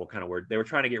 Well, I don't know what kind of word they were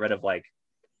trying to get rid of, like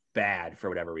bad for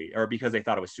whatever reason, or because they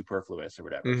thought it was superfluous or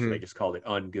whatever. Mm-hmm. So they just called it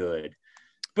ungood.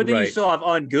 But then you still have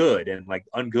ungood, and like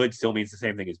ungood still means the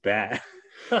same thing as bad.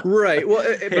 Right.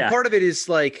 Well, but part of it is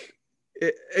like,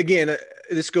 again,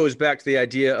 this goes back to the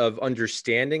idea of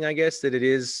understanding, I guess, that it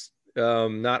is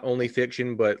not only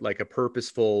fiction, but like a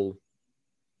purposeful,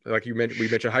 like we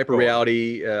mentioned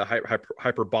hyper-reality,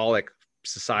 hyperbolic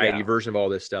society version of all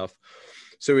this stuff.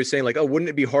 So he's saying like, oh, wouldn't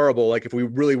it be horrible like if we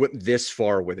really went this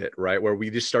far with it, right? Where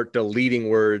we just start deleting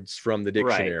words from the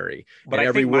dictionary, but and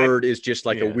every word is just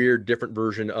like a weird different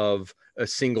version of a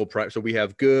single So we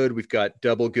have good, we've got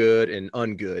double good and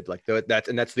ungood, like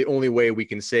that's the only way we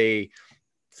can say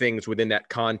things within that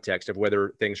context of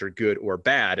whether things are good or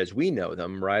bad as we know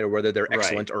them, right? Or whether they're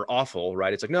excellent or awful,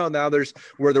 right? It's like, no, now there's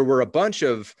where there were a bunch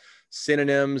of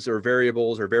synonyms or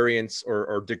variables or variants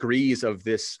or degrees of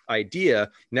this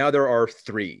idea. Now there are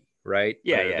three, right?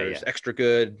 There's extra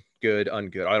good, good,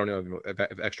 ungood. I don't know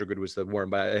if extra good was the one,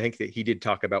 but I think that he did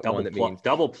talk about one that means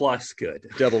double plus good,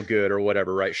 double good or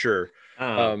whatever, right? Sure.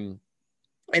 And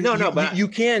you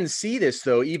can see this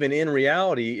though, even in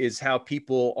reality, is how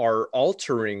people are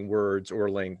altering words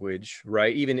or language,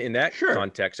 right? Even in that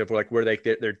context of like where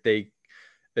they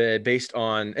based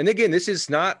on, and again, this is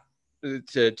not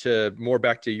to more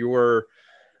back to your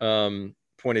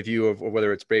point of view of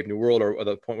whether it's Brave New World or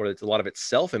the point where it's a lot of it's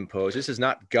self-imposed. This is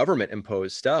not government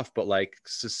imposed stuff, but like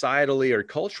societally or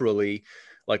culturally,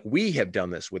 like we have done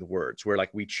this with words where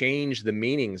like we change the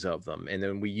meanings of them. And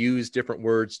then we use different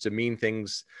words to mean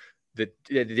things that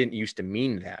it didn't used to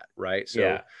mean that. Right.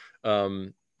 So,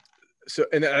 so,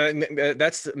 and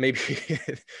that's maybe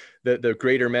the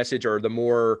greater message, or the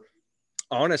more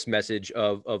honest message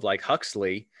of like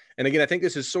Huxley. And again, I think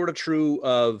this is sort of true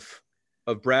of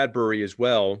Bradbury as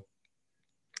well,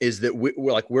 is that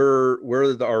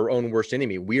we're our own worst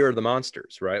enemy. We are the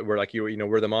monsters, right? We're like,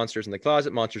 we're the monsters in the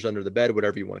closet, monsters under the bed,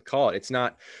 whatever you want to call it.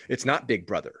 It's not Big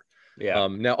Brother. Yeah.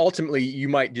 Now, ultimately, you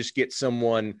might just get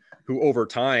someone who over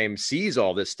time sees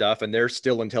all this stuff and they're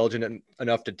still intelligent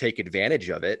enough to take advantage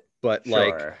of it. But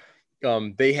Sure.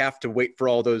 they have to wait for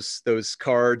all those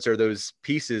cards or those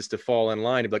pieces to fall in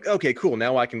line and be like, okay, cool.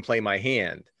 Now I can play my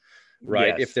hand,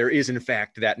 right? Yes. If there is in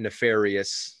fact that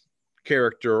nefarious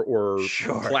character or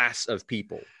Sure. class of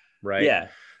people, right? Yeah.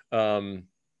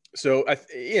 So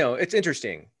it's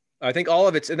interesting. I think all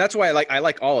of it's, and that's why I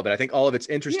like all of it. I think all of it's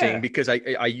interesting because and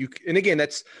again,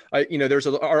 that's, there's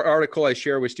an article I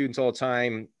share with students all the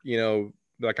time,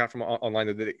 that I got from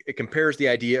online, that it compares the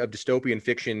idea of dystopian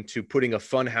fiction to putting a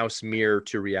funhouse mirror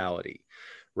to reality.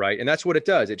 Right. And that's what it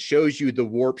does. It shows you the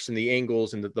warps and the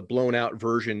angles and the blown out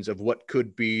versions of what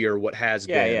could be or what has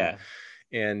been. Yeah.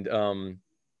 And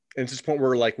it's this point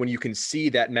where like, when you can see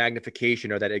that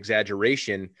magnification or that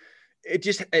exaggeration,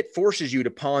 it forces you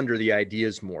to ponder the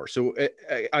ideas more. So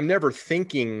I'm never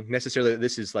thinking necessarily that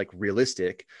this is like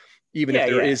realistic, even if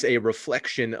there is a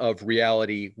reflection of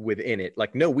reality within it.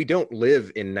 Like, no, we don't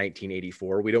live in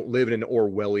 1984. We don't live in an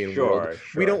Orwellian world.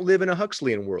 We don't live in a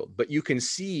Huxleyan world, but you can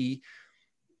see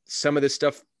some of this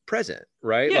stuff present,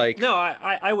 right? Yeah, like, no,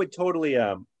 I would totally,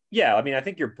 I mean, I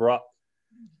think you're brought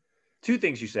two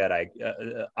things you said.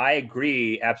 I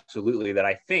agree absolutely that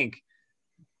I think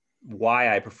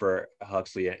why I prefer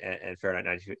Huxley and Fahrenheit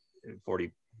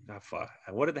 1940.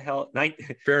 What the hell?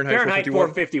 Fahrenheit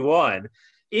 451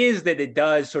 is that it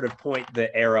does sort of point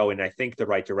the arrow in, I think, the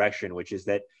right direction, which is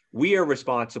that we are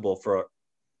responsible for,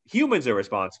 humans are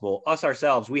responsible, us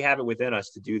ourselves, we have it within us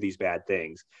to do these bad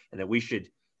things, and that we should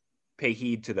pay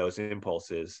heed to those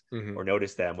impulses or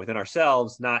notice them within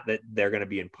ourselves, not that they're going to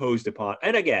be imposed upon.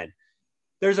 And again,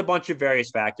 there's a bunch of various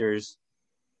factors.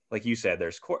 Like you said,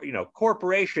 there's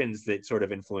corporations that sort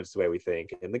of influence the way we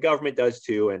think, and the government does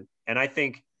too. And I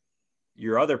think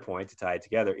your other point, to tie it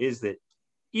together, is that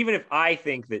even if I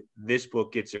think that this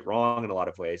book gets it wrong in a lot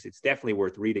of ways, it's definitely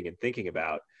worth reading and thinking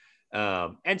about,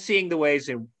 and seeing the ways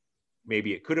in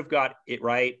maybe it could have got it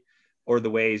right, or the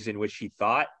ways in which he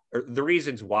thought, or the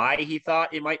reasons why he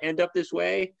thought it might end up this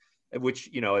way, which,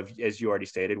 as you already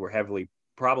stated, were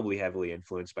probably heavily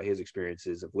influenced by his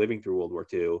experiences of living through World War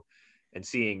II and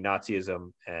seeing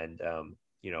Nazism and,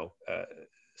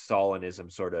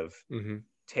 Stalinism sort of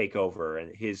take over,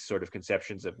 and his sort of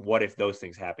conceptions of what if those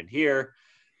things happened here,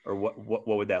 or what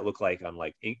would that look like on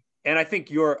like, and I think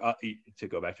to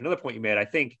go back to another point you made, I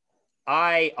think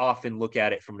I often look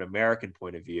at it from an American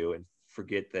point of view and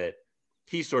forget that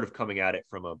he's sort of coming at it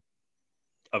from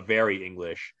a very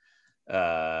English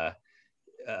point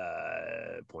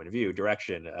of view,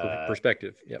 direction,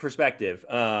 perspective.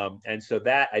 And so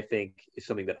that, I think, is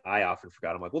something that I often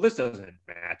forgot. I'm like, well, this doesn't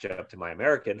match up to my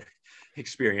American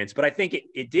experience, but I think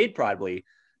it did probably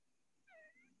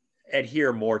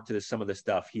adhere more to some of the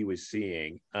stuff he was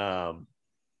seeing.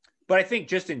 But I think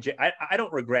just I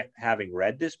don't regret having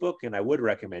read this book, and I would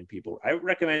recommend people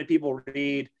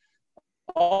read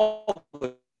all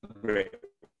the great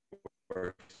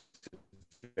works of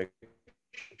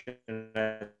fiction.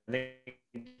 I think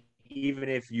even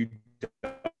if you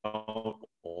don't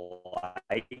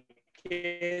like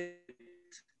it,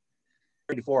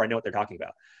 before I know what they're talking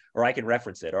about, or I can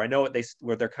reference it, or I know what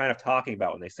they're kind of talking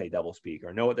about when they say doublespeak,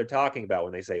 or I know what they're talking about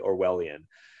when they say Orwellian,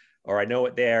 or I know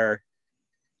what they're.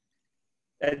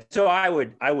 And so I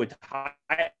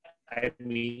mean,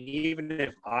 even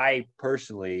if I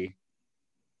personally,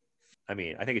 I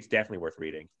think it's definitely worth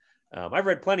reading. I've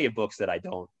read plenty of books that I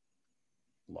don't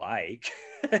like,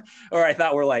 or I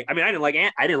thought were like, I didn't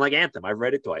like Anthem. I've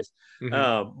read it twice.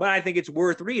 But I think it's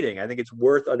worth reading. I think it's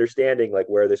worth understanding like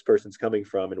where this person's coming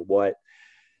from and what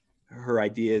her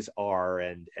ideas are.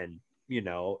 And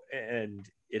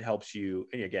it helps you.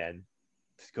 And again,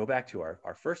 to go back to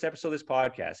our first episode of this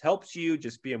podcast, helps you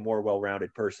just be a more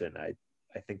well-rounded person. I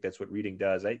think that's what reading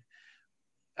does.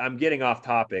 I'm getting off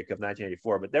topic of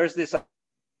 1984, but there's this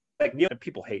like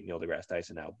people hate Neil deGrasse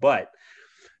Tyson now, but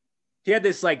he had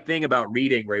this like thing about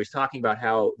reading where he was talking about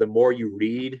how the more you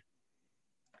read,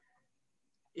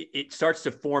 it starts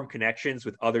to form connections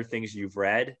with other things you've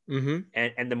read. Mm-hmm.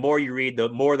 And the more you read, the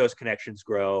more those connections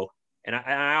grow. And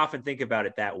I often think about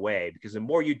it that way, because the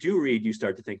more you do read, you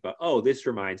start to think about, oh, this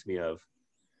reminds me of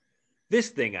this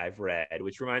thing I've read,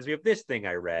 which reminds me of this thing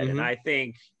I read. Mm-hmm. And I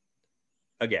think,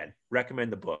 again,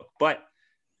 recommend the book. But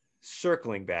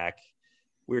circling back,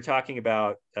 we were talking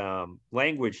about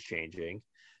language changing.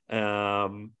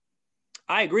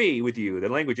 I agree with you. The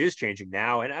language is changing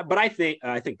now, but I think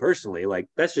personally, like,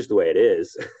 that's just the way it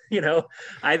is.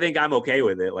 I think I'm okay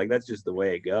with it. Like, that's just the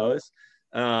way it goes.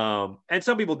 And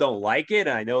some people don't like it.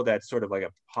 I know that's sort of like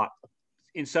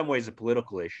in some ways, a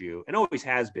political issue, and always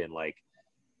has been. Like,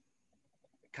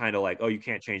 kind of like, oh, you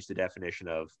can't change the definition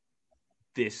of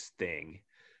this thing.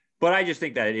 But I just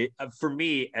think that for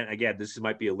me, and again, this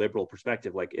might be a liberal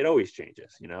perspective, like, it always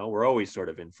changes. We're always sort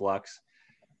of in flux.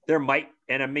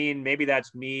 And I mean, maybe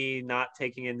that's me not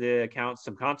taking into account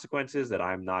some consequences that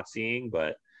I'm not seeing,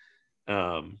 but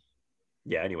yeah,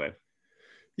 anyway.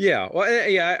 Yeah. Well,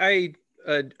 yeah, I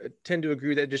tend to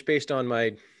agree that just based on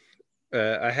my,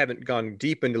 I haven't gone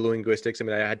deep into linguistics. I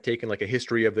mean, I had taken like a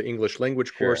history of the English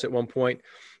language course at one point,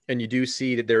 and you do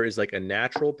see that there is like a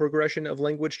natural progression of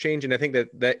language change. And I think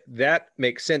that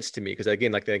makes sense to me, because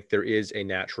again, like, I think there is a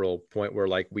natural point where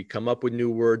like we come up with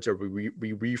new words, or we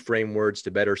reframe words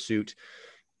to better suit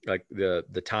like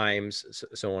the times,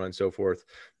 so on and so forth.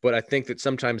 But I think that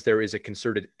sometimes there is a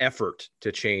concerted effort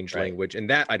to change language, and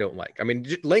that I don't like. I mean,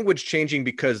 language changing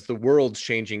because the world's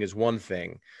changing is one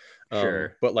thing.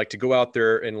 But like to go out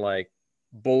there and like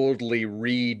boldly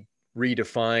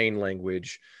redefine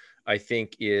language, I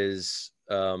think is,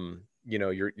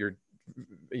 you're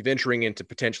venturing into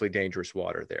potentially dangerous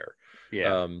water there.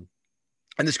 Yeah.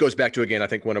 And this goes back to, again, I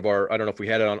think one of our, I don't know if we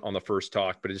had it on the first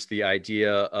talk, but it's the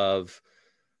idea of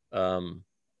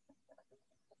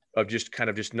just kind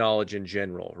of just knowledge in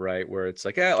general, right? Where it's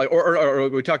like, or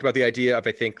we talked about the idea of,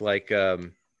 I think, like,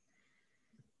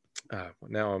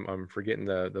 now I'm forgetting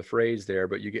the phrase there,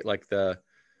 but you get like the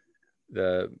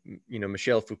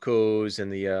Michel Foucault's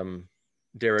and the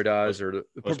Derrida's, or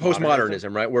the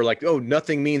postmodernism, right? Where like, oh,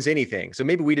 nothing means anything. So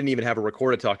maybe we didn't even have a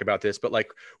recorded talk about this, but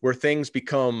like where things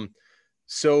become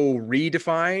so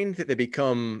redefined that they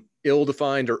become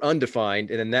ill-defined or undefined,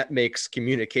 and then that makes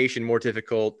communication more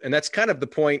difficult. And that's kind of the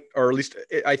point, or at least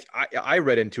I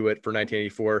read into it for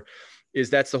 1984, is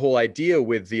that's the whole idea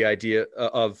with the idea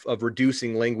of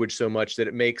reducing language so much that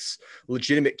it makes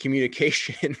legitimate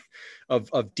communication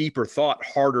of deeper thought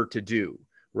harder to do,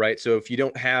 right? So if you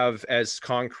don't have as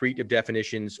concrete of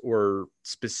definitions or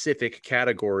specific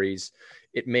categories,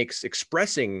 it makes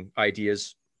expressing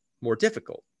ideas more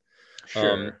difficult.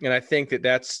 Sure. And I think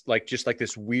that's like just like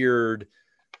this weird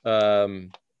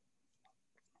sort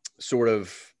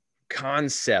of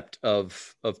concept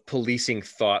of policing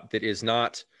thought that is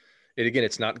not,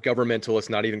 it's not governmental, it's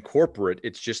not even corporate.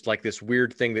 It's just like this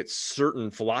weird thing that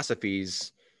certain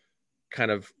philosophies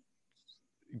kind of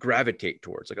gravitate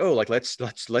towards. Like, oh, like let's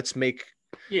make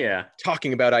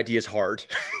talking about ideas hard.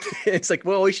 It's like,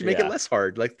 well, we should make it less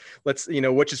hard. Like, let's,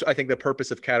 which is, I think, the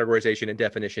purpose of categorization and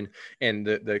definition, and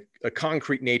the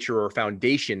concrete nature or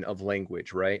foundation of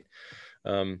language, right?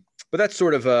 But that's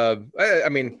sort of I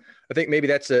mean, I think maybe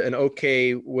that's an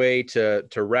okay way to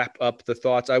wrap up the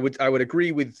thoughts. I would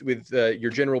agree with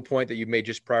your general point that you made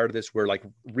just prior to this, where like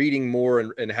reading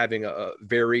more and having a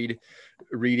varied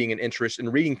reading and interest,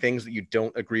 and reading things that you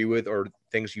don't agree with or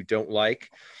things you don't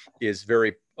like is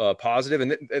very positive.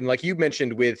 And like you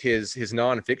mentioned with his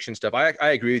nonfiction stuff,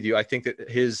 I agree with you. I think that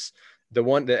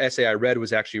the essay I read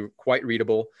was actually quite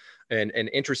readable and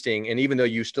interesting. And even though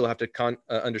you still have to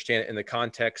understand it in the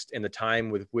context and the time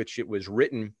with which it was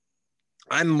written,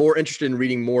 I'm more interested in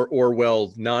reading more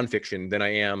Orwell nonfiction than I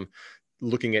am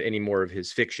looking at any more of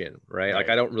his fiction, right? Like,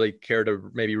 I don't really care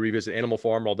to maybe revisit Animal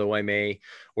Farm, although I may,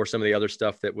 or some of the other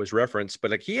stuff that was referenced.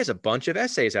 But like, he has a bunch of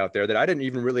essays out there that I didn't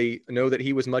even really know that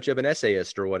he was much of an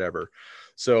essayist or whatever.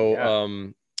 So,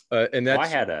 and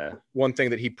that's one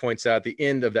thing that he points out at the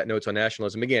end of that Notes on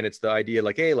Nationalism. Again, it's the idea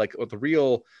like, hey, like the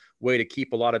real way to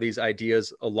keep a lot of these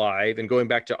ideas alive, and going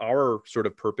back to our sort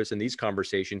of purpose in these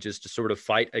conversations, is to sort of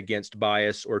fight against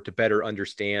bias, or to better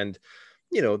understand,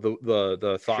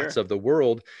 the thoughts of the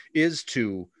world, is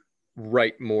to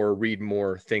write more, read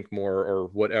more, think more, or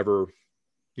whatever,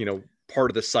 part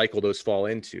of the cycle those fall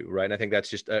into, right? And I think that's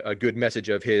just a good message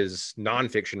of his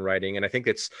nonfiction writing. And I think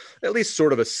it's at least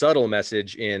sort of a subtle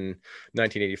message in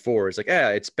 1984. It's like,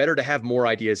 it's better to have more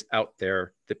ideas out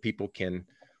there that people can,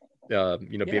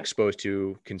 be exposed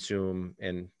to, consume,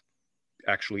 and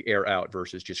actually air out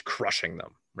versus just crushing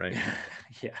them, right?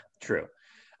 Yeah, true.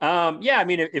 Yeah, I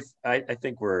mean, if I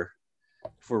think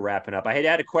if we're wrapping up, I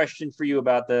had a question for you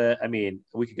about I mean,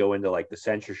 we could go into like the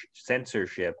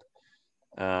censorship,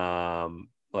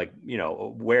 like, you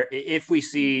know, where if we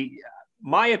see,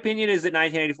 my opinion is that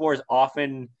 1984 is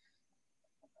often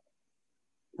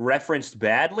referenced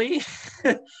badly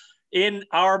in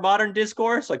our modern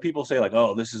discourse. Like people say like,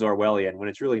 oh, this is Orwellian when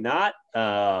it's really not.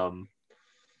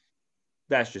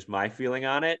 That's just my feeling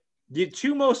on it. The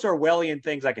two most Orwellian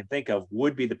things I can think of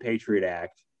would be the Patriot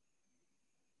Act,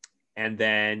 and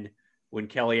then when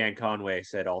Kellyanne Conway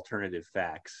said alternative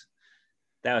facts.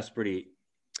 That was pretty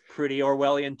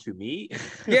Orwellian to me.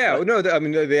 Yeah, no, I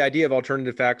mean, the idea of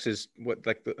alternative facts is what,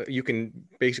 like, you can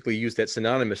basically use that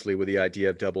synonymously with the idea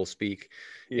of double speak.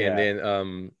 Yeah. And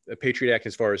then the Patriot Act,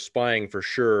 as far as spying, for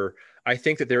sure, I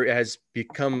think that there has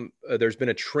become, there's been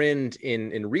a trend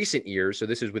in recent years. So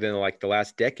this is within like the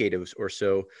last decade or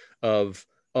so of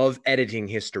editing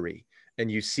history. And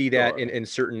you see that in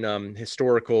certain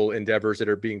historical endeavors that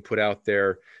are being put out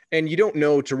there. And you don't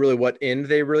know to really what end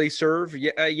they really serve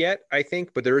yet, I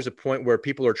think. But there is a point where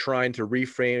people are trying to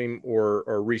reframe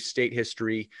or restate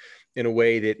history in a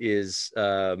way that is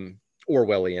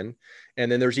Orwellian.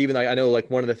 And then there's even, I know,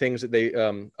 like, one of the things that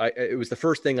it was the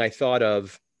first thing I thought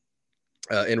of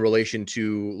in relation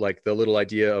to like the little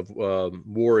idea of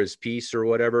war is peace or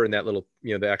whatever, and that little,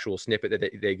 you know, the actual snippet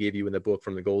that they give you in the book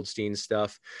from the Goldstein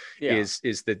stuff is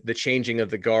the changing of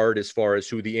the guard as far as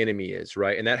who the enemy is,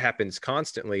 right? And that happens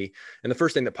constantly. And the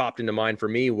first thing that popped into mind for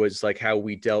me was like how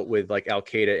we dealt with like Al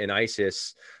Qaeda and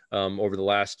ISIS over the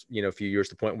last, you know, few years,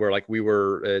 to the point where like we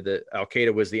were the Al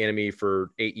Qaeda was the enemy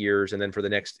for 8 years, and then for the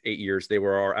next 8 years they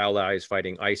were our allies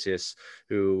fighting ISIS,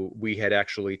 who we had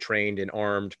actually trained and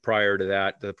armed prior to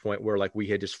that, to the point where like we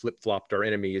had just flip-flopped our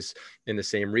enemies in the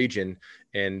same region.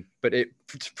 And but it,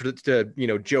 to, you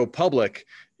know, Joe Public,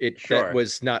 that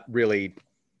was not really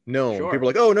known. People are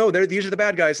like, oh no, these are the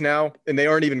bad guys now, and they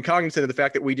aren't even cognizant of the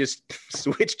fact that we just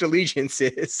switched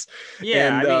allegiances.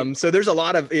 Yeah, and I mean, so there's a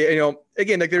lot of, you know,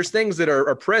 again, like there's things that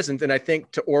are present, and I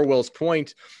think to Orwell's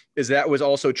point is that was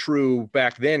also true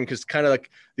back then, because kind of like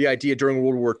the idea during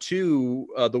World War II,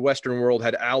 the Western world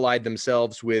had allied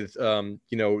themselves with,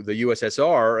 you know, the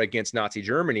USSR against Nazi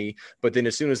Germany. But then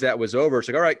as soon as that was over, it's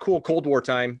like, all right, cool, Cold War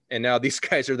time. And now these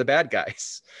guys are the bad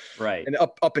guys. Right. And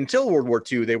up until World War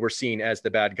II, they were seen as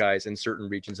the bad guys in certain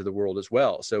regions of the world as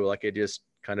well. So like it just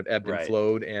kind of ebbed and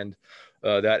flowed. And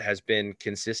that has been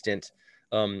consistent,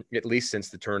 at least since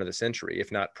the turn of the century, if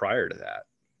not prior to that.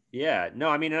 Yeah, no,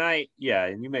 I mean, and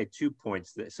you made 2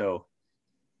 points. So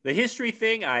the history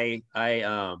thing, I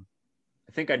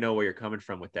think I know where you're coming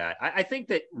from with that. I think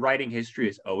that writing history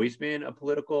has always been a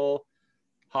political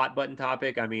hot button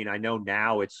topic. I mean, I know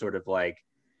now it's sort of like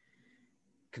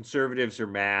conservatives are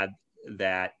mad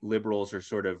that liberals are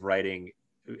sort of writing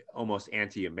almost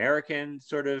anti-American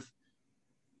sort of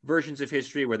versions of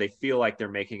history, where they feel like they're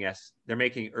making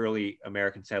early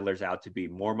American settlers out to be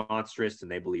more monstrous than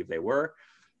they believe they were.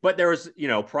 But there was, you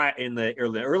know, in the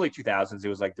early 2000s, it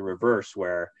was like the reverse,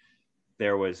 where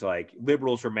there was like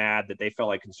liberals were mad that they felt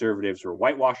like conservatives were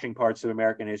whitewashing parts of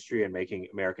American history and making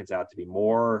Americans out to be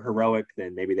more heroic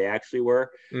than maybe they actually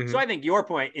were. Mm-hmm. So I think your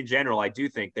point in general, I do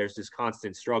think there's this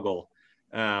constant struggle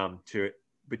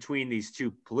between these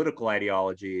two political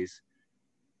ideologies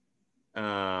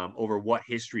over what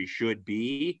history should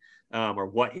be, or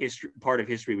what part of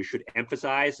history we should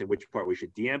emphasize and which part we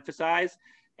should de-emphasize.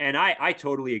 And I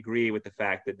totally agree with the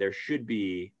fact that there should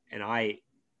be, and I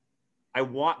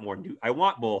want I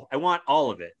want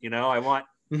all of it. You know, I want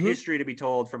history to be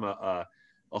told from a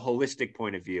holistic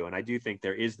point of view. And I do think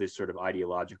there is this sort of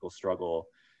ideological struggle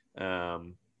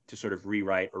to sort of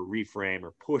rewrite or reframe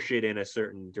or push it in a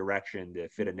certain direction to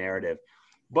fit a narrative.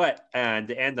 But, and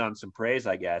to end on some praise,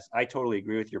 I guess, I totally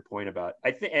agree with your point about, I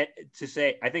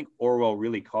think Orwell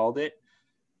really called it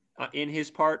in his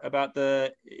part about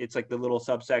it's like the little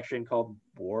subsection called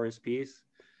War is Peace,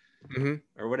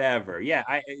 or whatever. Yeah.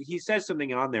 He says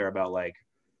something on there about like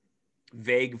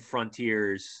vague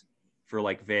frontiers for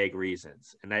like vague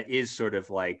reasons. And that is sort of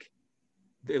like,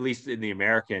 at least in the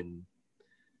American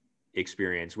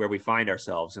experience, where we find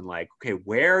ourselves in like, okay,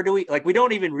 where do we, like, we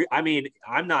don't even, I mean,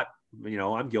 I'm not, you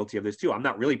know, I'm guilty of this too. I'm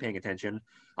not really paying attention.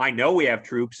 I know we have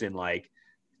troops in like,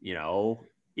 you know,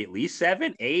 at least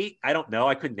 7, 8. I don't know.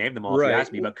 I couldn't name them all if you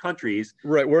asked me, but countries.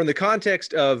 Right. We're in the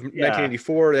context of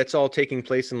 1984. That's all taking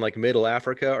place in like Middle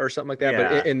Africa or something like that. Yeah.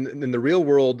 But in the real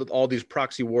world, all these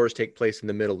proxy wars take place in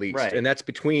the Middle East. Right. And that's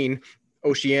between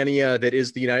Oceania that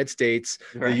is the United States,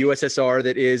 Right. the USSR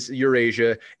that is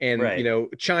Eurasia, and Right.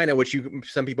 China, which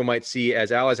some people might see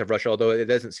as allies of Russia, although it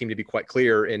doesn't seem to be quite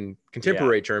clear in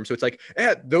contemporary terms. So it's like,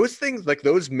 those things, like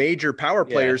those major power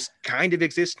players, kind of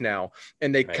exist now,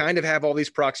 and they kind of have all these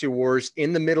proxy wars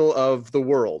in the middle of the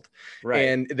world,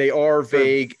 and they are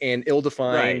vague and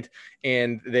ill-defined,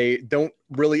 and they don't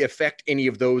really affect any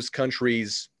of those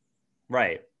countries,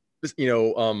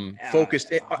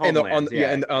 focused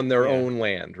on their own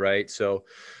land, right? So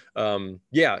so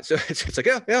it's like,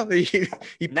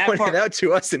 he pointed out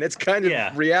to us, and it's kind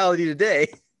of reality today.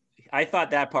 I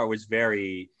thought that part was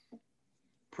very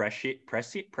prescient.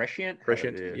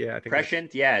 Yeah, I think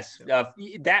prescient. Yes,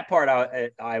 that part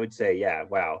I would say,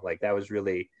 wow, like that was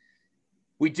really.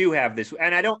 We do have this,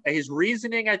 and his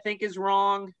reasoning I think is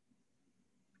wrong,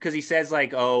 because he says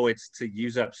like, oh, it's to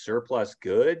use up surplus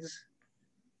goods.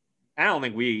 I don't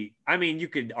think you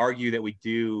could argue that we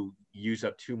do use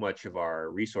up too much of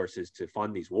our resources to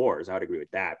fund these wars. I would agree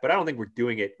with that, but I don't think we're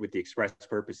doing it with the express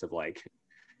purpose of like.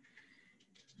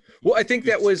 Well, I think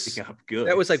that was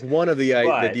like one of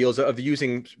the deals of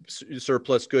using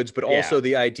surplus goods, but also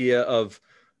the idea of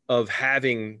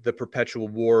having the perpetual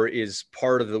war is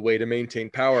part of the way to maintain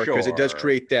power, because it does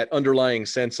create that underlying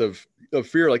sense of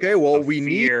fear, like, hey, well, we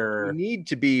need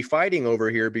to be fighting over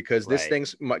here because this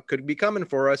thing's could be coming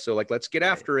for us, so like, let's get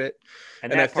after it.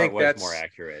 And I think that's more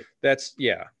accurate. That's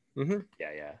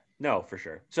no, for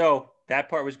sure. So that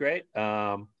part was great.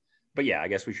 But I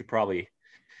guess we should probably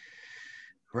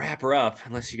wrap her up,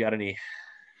 unless you got any.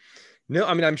 No,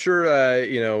 I mean, I'm sure,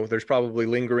 there's probably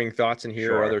lingering thoughts in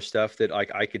here or other stuff that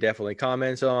I could definitely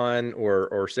comment on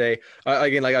or say.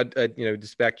 Again, like,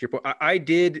 just back to your point, I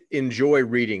did enjoy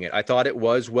reading it. I thought it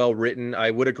was well written. I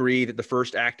would agree that the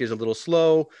first act is a little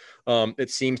slow. It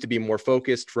seems to be more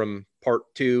focused from part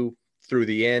 2 through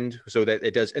the end, so that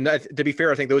it does. And to be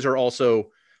fair, I think those are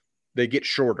also, they get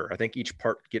shorter. I think each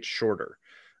part gets shorter.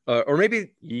 Or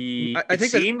maybe I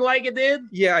think it seemed like it did.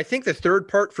 Yeah, I think the third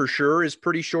part for sure is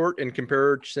pretty short in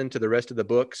comparison to the rest of the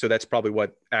book. So that's probably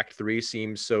what Act 3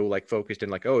 seems so like focused in,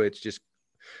 like, oh, it's just,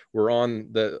 we're on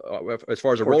the as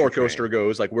far as a roller coaster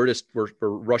goes, like we're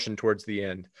rushing towards the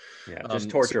end. Yeah, just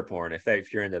torture porn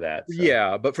if you're into that. So.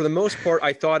 Yeah, but for the most part,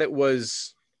 I thought it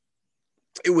was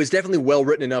definitely well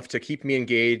written enough to keep me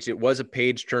engaged. It was a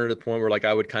page turner to the point where like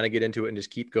I would kind of get into it and just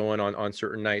keep going on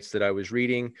certain nights that I was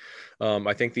reading.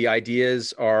 I think the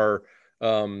ideas are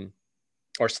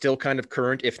still kind of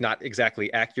current, if not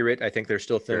exactly accurate. I think there's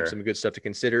still some good stuff to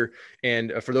consider.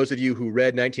 And for those of you who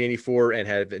read 1984 and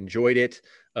have enjoyed it,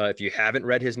 if you haven't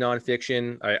read his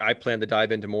nonfiction, I plan to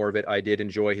dive into more of it. I did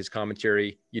enjoy his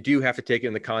commentary. You do have to take it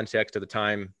in the context of the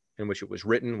time in which it was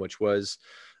written, which was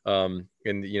in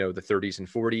the 30s and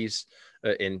 40s,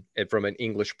 and from an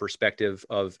English perspective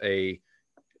of a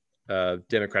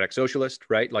democratic socialist,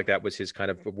 right? Like that was his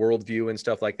kind of worldview and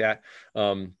stuff like that.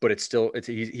 But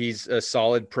he's a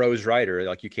solid prose writer.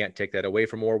 Like you can't take that away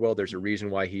from Orwell. There's a reason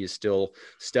why he is still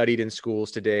studied in schools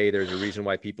today. There's a reason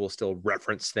why people still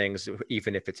reference things,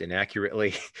 even if it's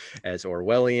inaccurately, as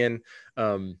Orwellian.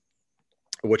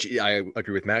 Which I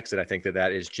agree with Max that I think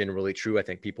that is generally true. I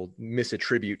think people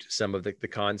misattribute some of the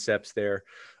concepts there.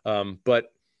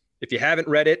 But if you haven't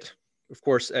read it, of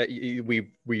course,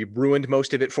 we ruined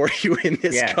most of it for you in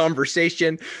this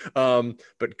conversation.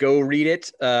 But go read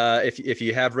it. If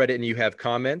you have read it and you have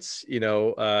comments,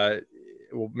 we'll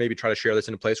maybe try to share this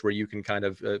in a place where you can kind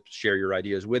of share your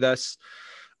ideas with us.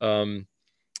 I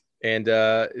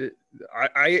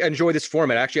enjoy this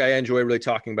format. Actually, I enjoy really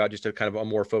talking about just a kind of a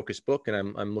more focused book, and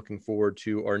I'm looking forward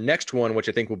to our next one, which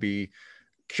I think will be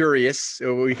curious.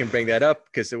 We can bring that up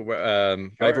because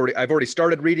I've already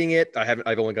started reading it.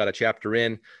 I've only got a chapter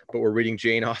in, but we're reading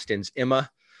Jane Austen's Emma,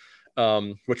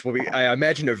 which will be, I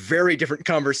imagine, a very different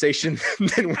conversation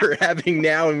than we're having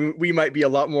now, and we might be a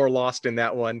lot more lost in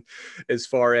that one as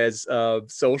far as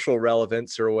social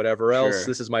relevance or whatever else.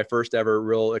 This is my first ever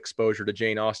real exposure to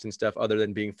Jane Austen stuff, other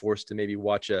than being forced to maybe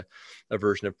watch a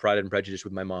version of Pride and Prejudice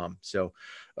with my mom. So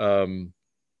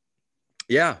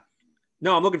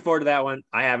no, I'm looking forward to that one.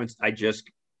 I just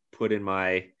put in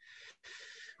my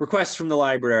requests from the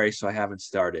library, so I haven't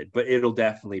started, but it'll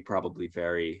definitely probably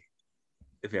very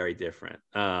different.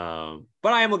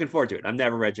 But I am looking forward to it. I've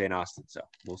never read Jane Austen, so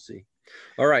we'll see.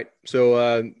 All right.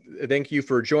 So thank you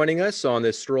for joining us on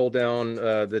this stroll down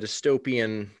the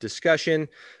dystopian discussion.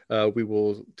 We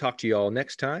will talk to you all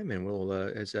next time, and we'll,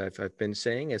 as I've been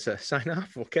saying, as a sign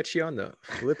off, we'll catch you on the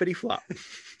flippity flop.